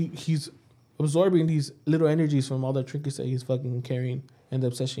 So he's absorbing these little energies from all the trinkets that he's fucking carrying and the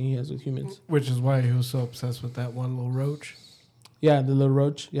obsession he has with humans. Which is why he was so obsessed with that one little roach. Yeah, the little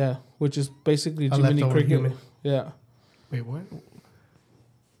roach. Yeah, which is basically A Jiminy leftover Cricket. human. Yeah, Wait, what?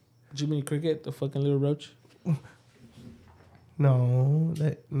 Jiminy Cricket, the fucking little roach. No. Is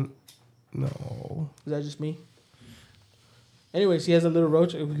that just me? Anyways, he has a little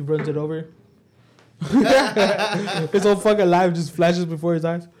roach. If he runs it over, his whole fucking life just flashes before his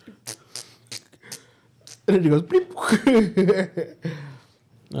eyes. And then he goes, bleep.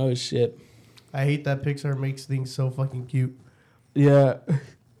 Oh, shit. I hate that Pixar makes things so fucking cute. Yeah.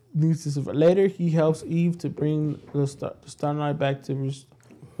 Needs to survive. Later, he helps Eve to bring the Starlight back to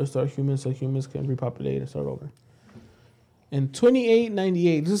restore humans so humans can repopulate and start over. In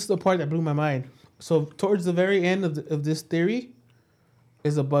 2898, this is the part that blew my mind. So towards the very end of this theory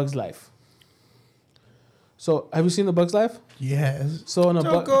is A Bug's Life. So have you seen The Bug's Life? Yes. So in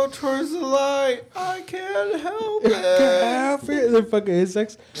Don't go towards the light. I can't help it. They're fucking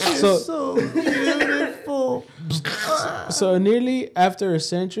insects. So beautiful. So nearly after a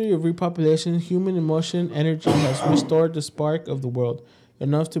century of repopulation, human emotion energy has restored the spark of the world,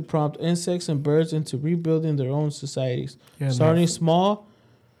 enough to prompt insects and birds into rebuilding their own societies. Yeah, Starting small.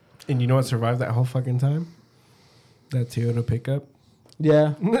 And you know what survived that whole fucking time? That Toyota pickup.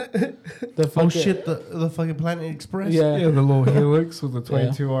 Yeah. The fucking, Oh shit! The fucking Planet Express. Yeah. Yeah, the little Helix with the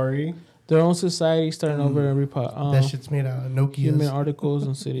 22 RE. Their own society starting over and That shit's made out of Nokia's. human articles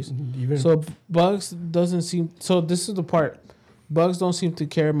and cities. Even So Bugs doesn't seem. So this is the part. Bugs don't seem to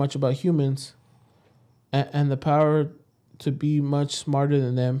care much about humans, and the power to be much smarter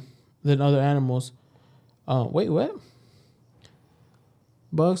than them, than other animals. Wait, what?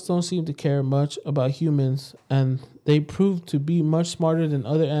 Bugs don't seem to care much about humans, and they prove to be much smarter than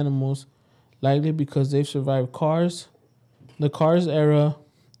other animals, likely because they've survived Cars, the Cars era,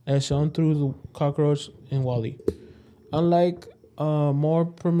 as shown through the cockroach in WALL-E. Unlike more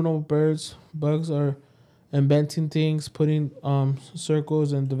primitive birds, bugs are inventing things, putting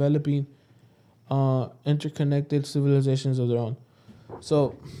circles, and developing interconnected civilizations of their own.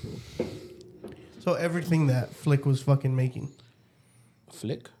 So everything that Flick was fucking making.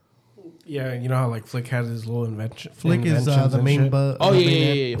 Flick? yeah, you know how like Flick has his little invention. Flick is inventions the and main shit? bug. Oh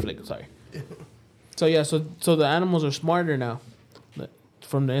yeah, Flick. Sorry. So the animals are smarter now,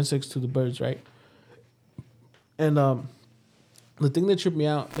 from the insects to the birds, right? And the thing that tripped me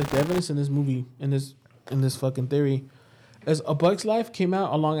out, like the evidence in this movie, in this fucking theory, is A Bug's Life came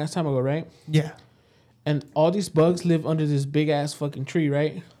out a long ass time ago, right? Yeah. And all these bugs live under this big ass fucking tree,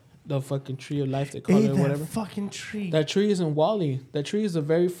 right? The fucking tree of life, they call Hey, it, or that whatever. fucking tree. That tree is in WALL-E. That tree is the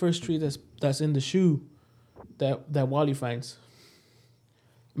very first tree that's in the shoe that WALL-E finds.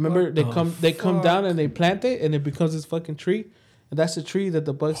 Remember, What they come down and they plant it and it becomes this fucking tree, and that's the tree that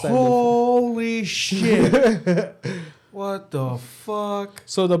the bugs live in. Holy shit. What the fuck?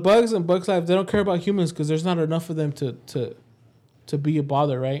 So the bugs in Bugs Life, they don't care about humans because there's not enough of them to be a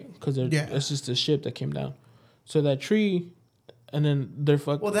bother, right? Because it's just a ship that came down. So that tree, and then they're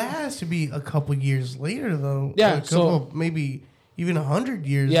fucking. Well, that has to be a couple years later, though. Yeah, A couple, maybe even 100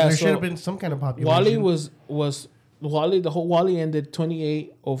 years. Yeah, there so should have been some kind of population. WALL-E was WALL-E. The whole WALL-E ended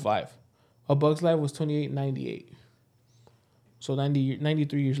 2805. A Bug's Life was 2898. So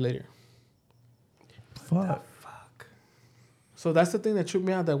 93 years later. Fuck. So that's the thing that tripped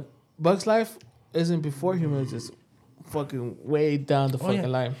me out. That Bug's Life isn't before humans. It's fucking way down the fucking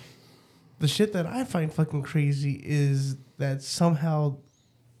line. the shit that I find fucking crazy is that somehow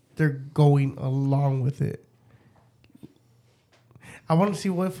they're going along with it. I want to see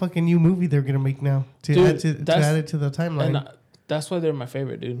what fucking new movie they're gonna make now to add it to the timeline. And that's why they're my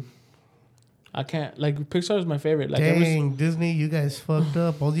favorite, dude. I can't Pixar is my favorite. Like, dang, Disney, you guys fucked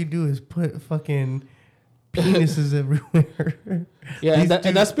up. All you do is put fucking penises everywhere. Yeah,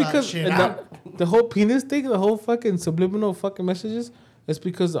 and that's because the whole penis thing, the whole fucking subliminal fucking messages, it's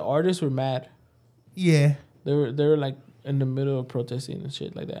because the artists were mad. Yeah, they were like in the middle of protesting and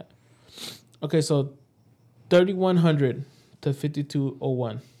shit like that. Okay, so 3100 to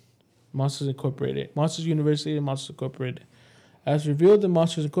 5201, Monsters Incorporated, Monsters University and Monsters Incorporated. As revealed in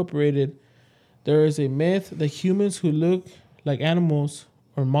Monsters Incorporated, there is a myth that humans who look like animals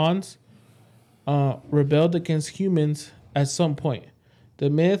or mons rebelled against humans at some point. The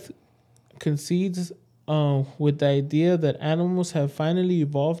myth concedes with the idea that animals have finally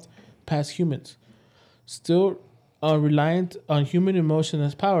evolved past humans. Still reliant on human emotion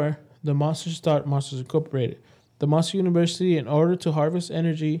as power, the monsters start Monsters Incorporated. The Monster University, in order to harvest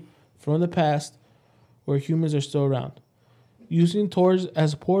energy from the past where humans are still around. Using tours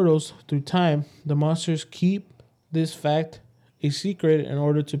as portals through time, the monsters keep this fact a secret in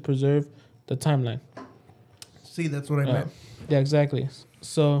order to preserve the timeline. See, that's what I meant. Yeah, exactly.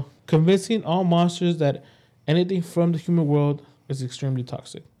 So, convincing all monsters that anything from the human world is extremely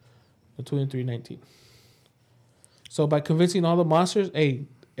toxic. The 2319. So, by convincing all the monsters, hey,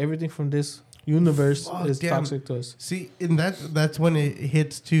 everything from this universe is toxic to us. See, and that's when it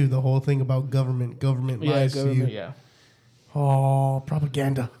hits too. The whole thing about government lies to you. Yeah. Oh,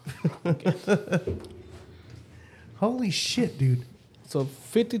 propaganda. Holy shit, dude. So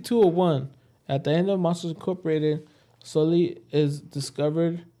 5201, at the end of Monsters Incorporated, Sully is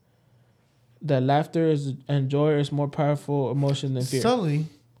discovered that laughter and joy is more powerful emotion than fear. Sully? Yes.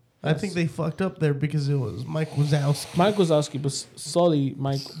 I think they fucked up there because it was Mike Wazowski. But Sully,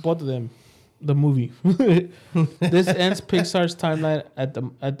 both of them, the movie. This ends Pixar's timeline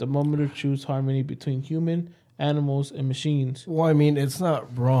at the moment of true harmony between human, animals, and machines. Well, I mean, it's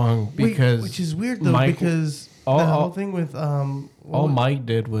not wrong because... which is weird, though, because the whole thing with... all Mike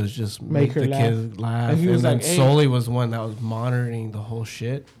did was just make the kids laugh. And then like, Sully was the one that was monitoring the whole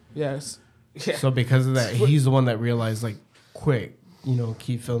shit. Yes. Yeah. So because of that, he's the one that realized, like, quick,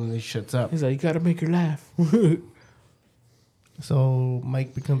 keep filling these shits up. He's like, you gotta make her laugh. So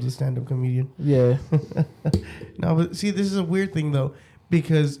Mike becomes a stand-up comedian. Yeah. No, but see, this is a weird thing, though.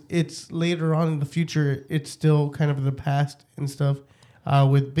 Because it's later on in the future, it's still kind of the past and stuff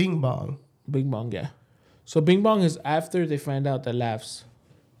with Bing Bong. Bing Bong, yeah. So Bing Bong is after they find out that laughs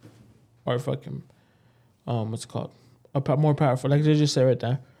are fucking, what's it called? More powerful. Like they just said right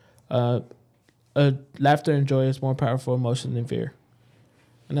there. Laughter and joy is more powerful emotion than fear.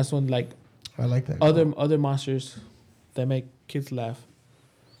 And that's when, like, I like that. Other monsters that make kids laugh.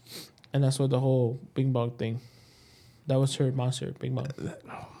 And that's what the whole Bing Bong thing. That was her monster, Bing Bong.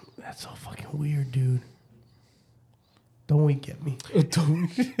 That's so fucking weird, dude. Don't wink at me.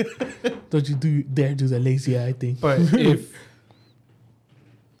 Don't you dare do the lazy eye thing. But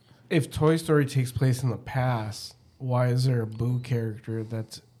if Toy Story takes place in the past, why is there a Boo character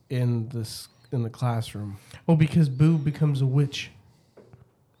that's in the classroom? Well, because Boo becomes a witch.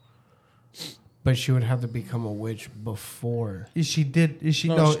 But she would have to become a witch before. She in the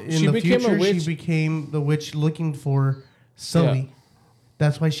future, she became the witch looking for Sully. Yeah.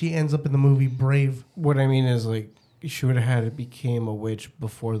 That's why she ends up in the movie Brave. What I mean is, like, she would have had to became a witch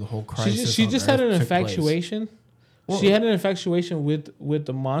before the whole crisis. She just had an infatuation. Well, she had an infatuation with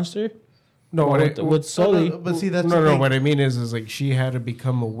the monster. No, with Sully. But see, that's no. What I mean is like she had to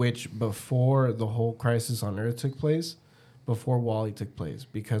become a witch before the whole crisis on Earth took place. Before WALL-E took place,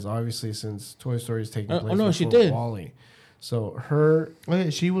 because obviously since Toy Story is taking place before WALL-E, so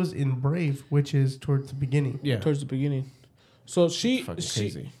she was in Brave, which is towards the beginning. Yeah, towards the beginning. So she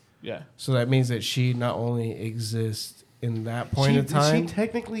crazy. Yeah. So that means that she not only exists in that point in time. She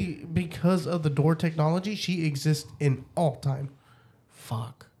technically, because of the door technology, she exists in all time.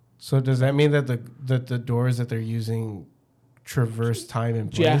 Fuck. So does that mean that the doors that they're using traverse time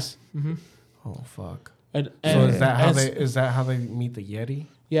and place? Yeah. Mm-hmm. Oh fuck. So is that how they meet the Yeti?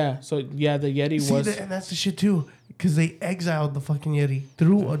 Yeah. So yeah, the Yeti was, and that's the shit too, because they exiled the fucking Yeti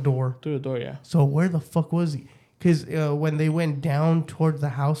through a door. Through a door, yeah. So where the fuck was he? Because when they went down towards the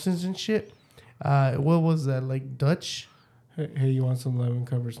houses and shit, what was that, like Dutch? Hey, you want some lemon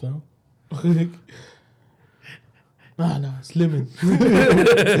covered snow? No, it's lemon.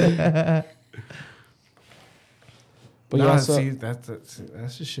 But yeah, see, that's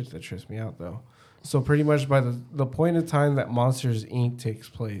the shit that trips me out though. So pretty much by the point of time that Monsters Inc. takes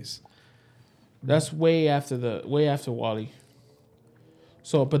place, That's way after Wall-E.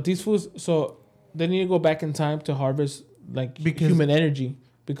 So, but these fools, so they need to go back in time to harvest because human energy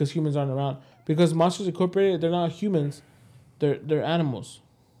because humans aren't around. Because Monsters Incorporated, they're not humans, they're animals.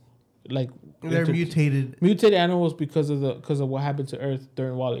 Like they're mutated animals because of what happened to Earth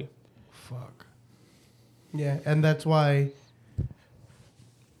during Wall-E. Fuck. Yeah, and that's why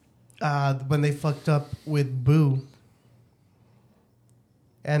when they fucked up with Boo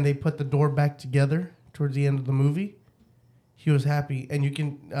and they put the door back together towards the end of the movie, he was happy, and you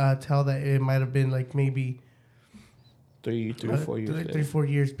can tell that it might have been like maybe 3 or 4 years. 3-4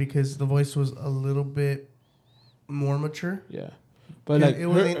 years because the voice was a little bit more mature. Yeah, but like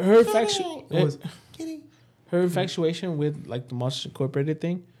her infatuation with like the Monsters Incorporated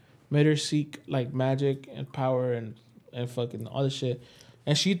thing made her seek like magic and power and fucking all this shit,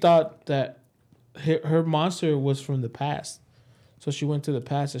 and she thought that her monster was from the past, so she went to the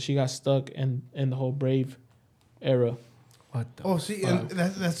past and she got stuck in the whole Brave era. What the and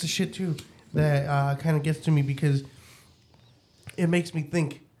that's the shit too that kind of gets to me because it makes me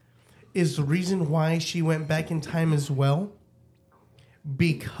think, is the reason why she went back in time as well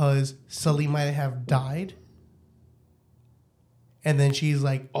because Sully might have died, and then she's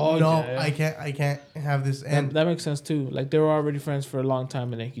like, I can't have this end. That makes sense too. Like they were already friends for a long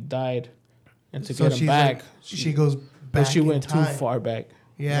time, and then he died, and to so get him back, like, she goes back. But she went time. too far back.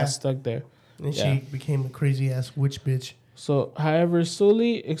 Yeah, got stuck there, and she became a crazy ass witch bitch. So, however,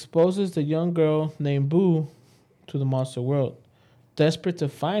 Sully exposes the young girl named Boo to the monster world. Desperate to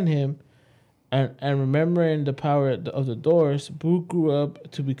find him and remembering the power of the doors, Boo grew up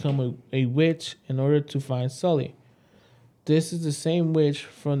to become a witch in order to find Sully. This is the same witch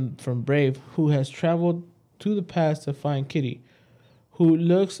from Brave who has traveled to the past to find Kitty, who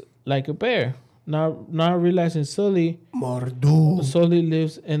looks like a bear. Now realizing Sully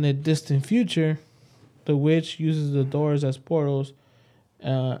lives in a distant future, the witch uses the doors as portals,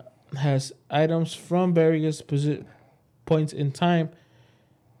 has items from various points in time,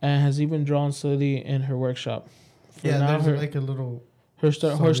 and has even drawn Sully in her workshop. There's like a little... Her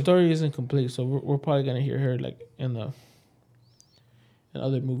story isn't complete, so we're probably going to hear her like in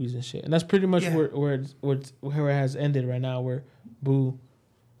other movies and shit. And that's pretty much where it has ended right now, where Boo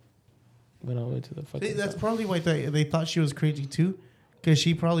went all the way to the fucking... That's probably why they thought she was crazy too, because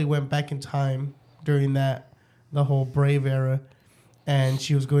she probably went back in time during the whole Brave era, and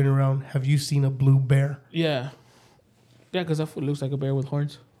she was going around, have you seen a blue bear? Yeah, because that foot looks like a bear with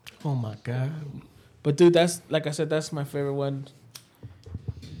horns. Oh my god! But dude, that's like I said, that's my favorite one.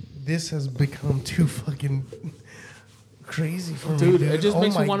 This has become too fucking crazy for me, dude. It just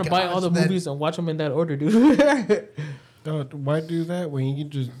makes me want to buy all the movies and watch them in that order, dude. Why do that when you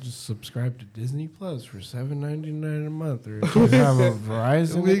can just subscribe to Disney Plus for $7.99 a month, or if you have a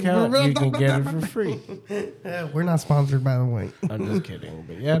Verizon account, you can get it for free. We're not sponsored, by the way. I'm just kidding,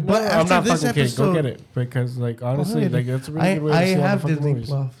 but yeah, I'm not fucking kidding. Go get it because, like, honestly, like that's a really good way to see all the fucking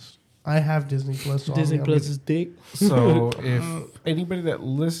movies. I have Disney Plus. So Disney Plus is dick. So if anybody that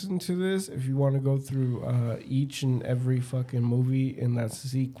listened to this, if you want to go through each and every fucking movie in that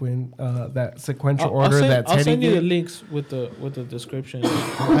sequential order that Teddy I'll send you did. the links with the description.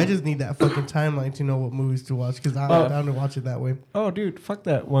 I just need that fucking timeline to know what movies to watch because I'm down to watch it that way. Oh, dude, fuck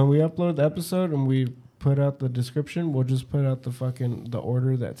that. When we upload the episode and we put out the description, we'll just put out the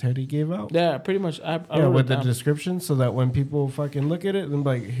order that Teddy gave out. Yeah, pretty much. I with the description, so that when people fucking look at it, then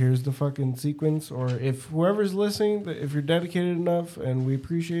like, here's the fucking sequence. Or if whoever's listening, if you're dedicated enough, and we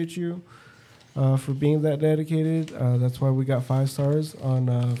appreciate you for being that dedicated. That's why we got 5 stars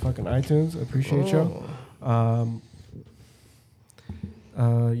on fucking iTunes. I appreciate y'all.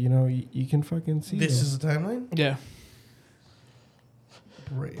 You can fucking see this is the timeline. Yeah.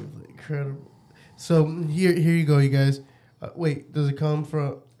 Bravely incredible. So here you go, you guys. Wait, does it come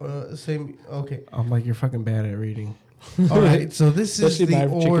from same? Okay. I'm like, you're fucking bad at reading. All right. So this is the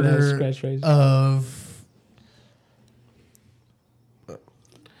order of.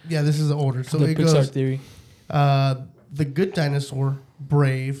 This is the order. So the it Pixar goes. Theory. The Good Dinosaur,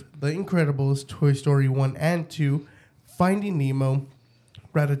 Brave, The Incredibles, Toy Story 1 and 2, Finding Nemo,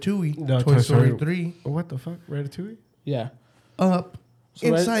 Ratatouille, Toy Story 3. What the fuck, Ratatouille? Yeah. Up. So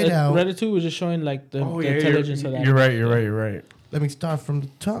Inside Out. Ratatouille was just showing like the intelligence of that. You're right. Let me start from the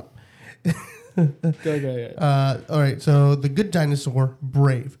top. Go. All right, so The Good Dinosaur,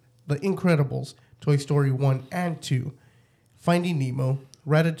 Brave, The Incredibles, Toy Story 1 and 2, Finding Nemo,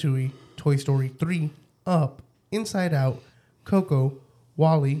 Ratatouille, Toy Story 3, Up, Inside Out, Coco,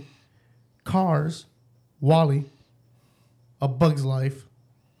 WALL-E, Cars, WALL-E, A Bug's Life,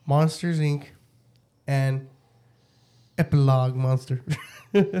 Monsters, Inc., and Epilogue monster.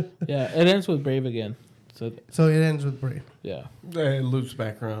 Yeah, it ends with Brave again. So it ends with Brave. Yeah, It loops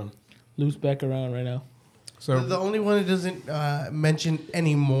back around. loops back around right now. So The only one it doesn't mention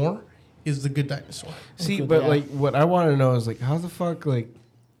anymore is the Good Dinosaur. see, Okay, but yeah. like, what I want to know is like, how the fuck, like,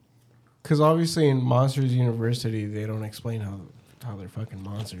 because obviously in Monsters University they don't explain how they're fucking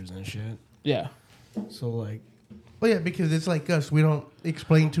monsters and shit. Yeah. So like, Well, yeah, because it's like us. We don't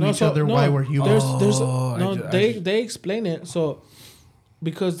explain to each so- other why we're human. There's Oh, no. I They explain it so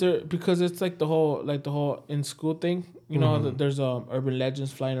because it's like the whole in school thing. You know, Mhm. there's urban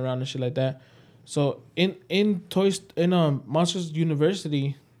legends flying around and shit like that. So in Monsters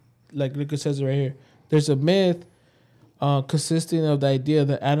University, like it says it right here, there's a myth consisting of the idea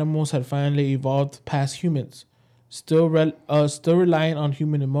that animals had finally evolved past humans, still relying on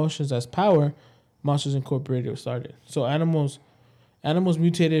human emotions as power. Monsters Incorporated was started. So animals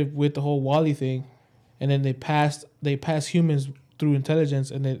mutated with the whole Wall-E thing, and then they passed humans through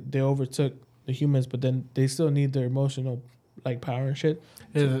intelligence, and they overtook the humans, but then they still need their emotional like power and shit.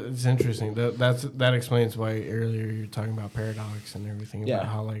 it's interesting. That explains why earlier you're talking about paradox and everything. Yeah. About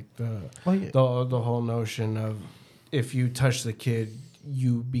how like Oh, yeah. the whole notion of if you touch the kid,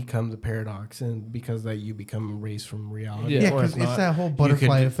 you become the paradox, and because that you become erased from reality. Yeah. Yeah, Or because if it's not, that whole you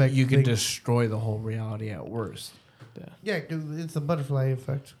butterfly could, effect. You could thing. destroy the whole reality at worst. Yeah, because it's the butterfly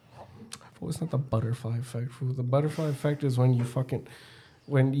effect. Well, it's not the butterfly effect. Fool. The butterfly effect is when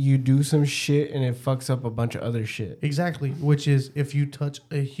you do some shit and it fucks up a bunch of other shit. Exactly, which is if you touch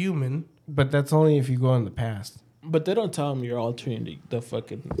a human. But that's only if you go in the past. But they don't tell them you're altering the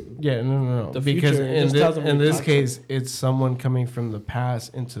fucking. Yeah, no. The Because future, it in, just tells them in you're this toxic. case, it's someone coming from the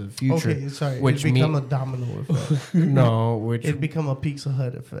past into the future. Okay, sorry, which it become mean- a domino effect. No, which It become a Pizza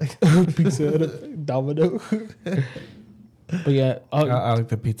Hut effect. Pizza Domino. But yeah, I like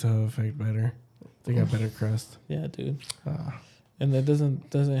the Pizza Hut effect better. They got better crust, yeah, dude. Ah. And that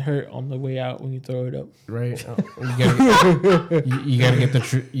doesn't hurt on the way out when you throw it up. right? You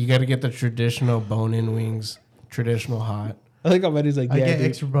gotta get the traditional bone-in wings, traditional hot. I think Already's like, I yeah, get dude.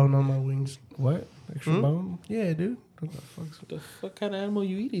 extra bone on my wings. What extra Hmm? bone? Yeah, dude. What the fuck's The fuck kind of animal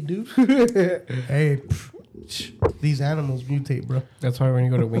you eating, dude? Hey, these animals mutate, bro. That's why when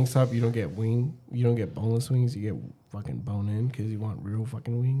you go to Wingstop, you don't get boneless wings. You get fucking bone in because you want real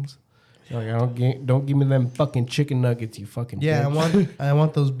fucking wings. You're like, don't give me them fucking chicken nuggets, you fucking Yeah, bitch. I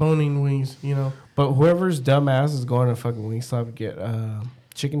want those boning wings. You know. But whoever's dumbass is going to fucking Wingstop to get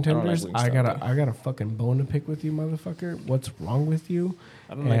chicken don't like tenders. Wingstop, I got a fucking bone to pick with you, motherfucker. What's wrong with you?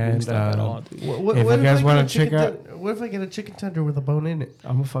 I don't like And, Wingstop at all, dude. What If you guys I wanna get a chicken check out- what if I get a chicken tender with a bone in it?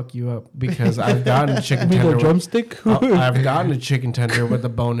 I'm gonna fuck you up because I've gotten a chicken You mean tender. the drumstick? I've gotten a chicken tender with a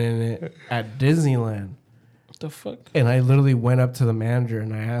bone in it at Disneyland. What the fuck? And I literally went up to the manager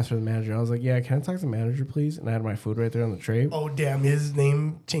and I asked for the manager. I was like, "Yeah, can I talk to the manager, please?" And I had my food right there on the tray. Oh damn! His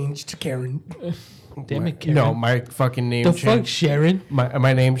name changed to Karen. Damn it, Karen. No, my fucking name The fuck, changed. Sharon?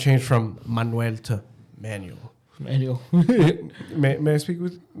 My name changed from Manuel to Manuel. Manuel. May I speak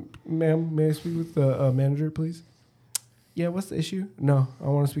with, ma'am? May I speak with the manager, please? Yeah, what's the issue? No, I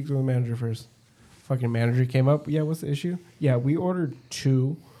want to speak to the manager first. Fucking manager came up. Yeah, what's the issue? Yeah, we ordered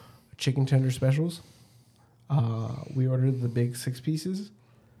 2 chicken tender specials. We ordered the big 6 pieces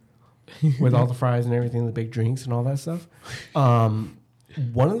with all the fries and everything, the big drinks and all that stuff.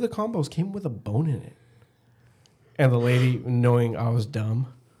 One of the combos came with a bone in it. And the lady, knowing I was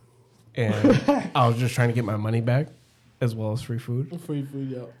dumb and I was just trying to get my money back as well as free food, Free food,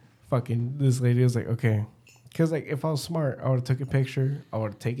 yeah. fucking this lady was like, okay. Because like if I was smart, I would have took a picture. I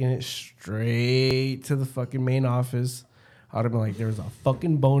would have taken it straight to the fucking main office. I would have been like, there's a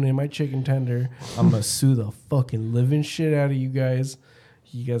fucking bone in my chicken tender. I'm going to sue the fucking living shit out of you guys.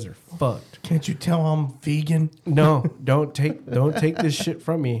 You guys are fucked. Can't you tell I'm vegan? No, don't take this shit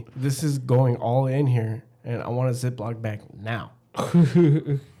from me. This is going all in here, and I want a Ziploc bag now.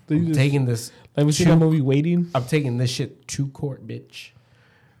 I'm taking this. Like we see that movie Waiting. I'm taking this shit to court, bitch.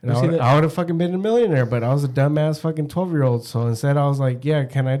 And You see that- I would have fucking been a millionaire, but I was a dumbass fucking 12-year-old. So instead, I was like, yeah,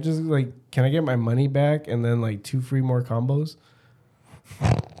 can I get my money back and then like 2 free more combos?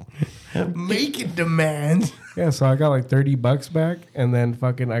 Making demands. Yeah, so I got like $30 back, and then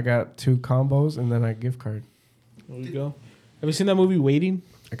fucking I got 2 combos and then a gift card. There we go. Have you seen that movie Waiting?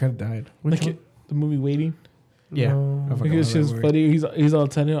 I could have died. Which Like one? the movie Waiting. Yeah, No. I fucking It's love just that funny. He's all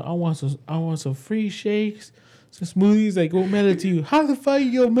telling you, I want some free shakes, some smoothies. Like, go mail it to you. How the fuck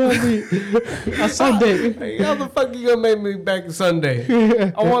you gonna mail me on Sunday? Hey, how the fuck you gonna make me back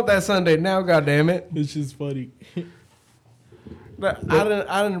Sunday? I want that Sunday now, goddammit. It's just funny. But I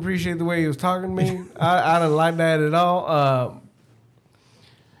didn't appreciate the way he was talking to me. I didn't like that at all.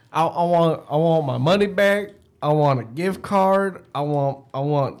 I want my money back. I want a gift card. I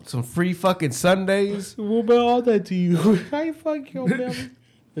want some free fucking Sundays. We'll mail all that to you. I fuck your mail.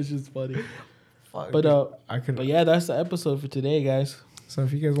 It's just funny. Fuck, But dude. but yeah, that's the episode for today, guys. So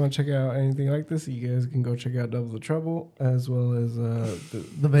if you guys want to check out anything like this, you guys can go check out Double the Trouble as well as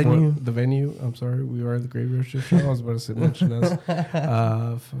The venue. The venue. I'm sorry, we are the Graveyard Shift Show. I was about to say mention us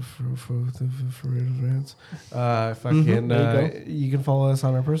for advance. You can follow us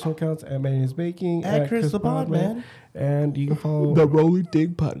on our personal accounts at Manny's Baking, At Chris the Pod, man. and you can follow The Rolling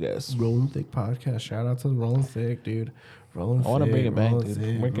Thick Podcast. Rolling Thick Podcast. Shout out to the Rolling Thick, dude. Rolling I want to Thick, bring it back, Rolling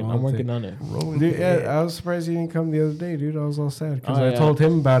dude. Thick, I'm working on it. Rolling Dude, Thick. yeah, I was surprised he didn't come the other day, dude. I was all sad because Oh, I yeah. told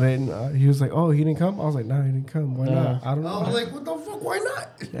him about it, and he was like, "Oh, he didn't come." I was like, "No, he didn't come. Why Nah. not?" I don't know. I was like, what the fuck? Why not?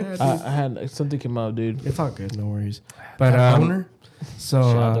 Yeah, dude. I had something came out, dude. It's all good, no worries. But Owner?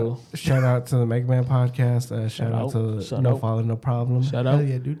 so shout out to the Mega Man podcast. Shout out to Shout No out. Father, No Problem. Shout Hell out.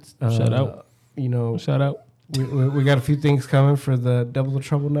 yeah, dude. Shout out. You know, Shout out. we got a few things coming for the Double the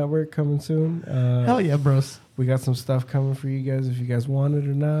Trouble Network coming soon. Hell yeah, bros. We got some stuff coming for you guys if you guys want it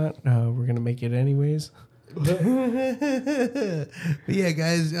or not. We're gonna make it anyways. But yeah,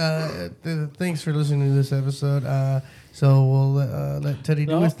 guys, thanks for listening to this episode. So we'll let Teddy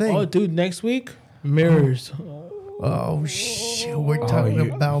do his thing. Oh, dude, next week mirrors. Oh shit, we're talking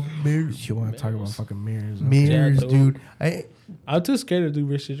you- about mirrors. You want to talk about fucking mirrors? huh? Mirrors, Yeah, dude. I'm too scared to do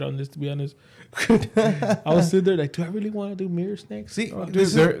research on this, to be honest. I was sitting there like, do I really want to do mirrors next? See, Dude,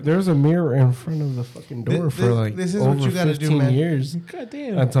 this is, there's a mirror in front of the fucking door This- for like this is over what you gotta do, 15 man. years. God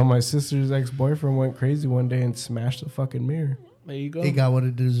damn. Until my sister's ex-boyfriend went crazy one day and smashed the fucking mirror. There you go. it got what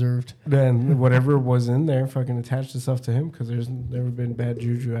it deserved. Then whatever was in there fucking attached itself to him because there's never been bad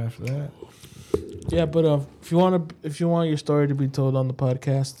juju after that. Yeah, but if you want your story to be told on the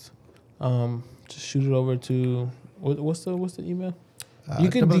podcast, just shoot it over to what's the email? You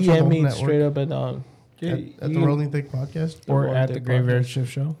can Double DM Trouble me Network. straight up at at you the can- Rolling Thick podcast. Or Rolling at the Thick Graveyard Podcast.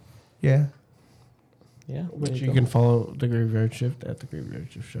 Shift Show. Yeah. Yeah, Which there you go. can follow the Graveyard Shift at the Graveyard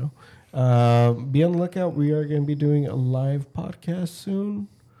Shift Show. Be on the lookout. We are going to be doing a live podcast soon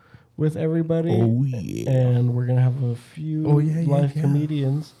with everybody. Oh yeah. And we're going to have a few live yeah.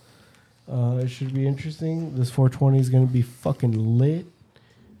 comedians. It should be interesting. This 420 is going to be fucking lit.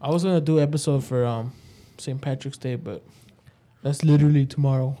 I was gonna do an episode for St. Patrick's Day, but that's literally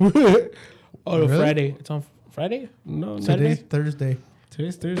tomorrow. Oh, no, Really? Friday. It's on Friday. No, Saturday? Today's Thursday.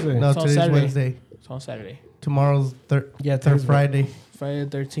 Today's Thursday. No, It's on today's Saturday. Wednesday. It's on Saturday. Tomorrow's Yeah, Thursday. Friday. Friday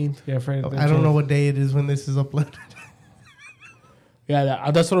the 13th. Yeah, Friday. I don't know what day it is when this is uploaded. Yeah,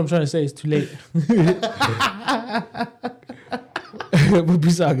 that's what I'm trying to say. It's too late. But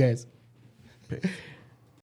peace out, guys.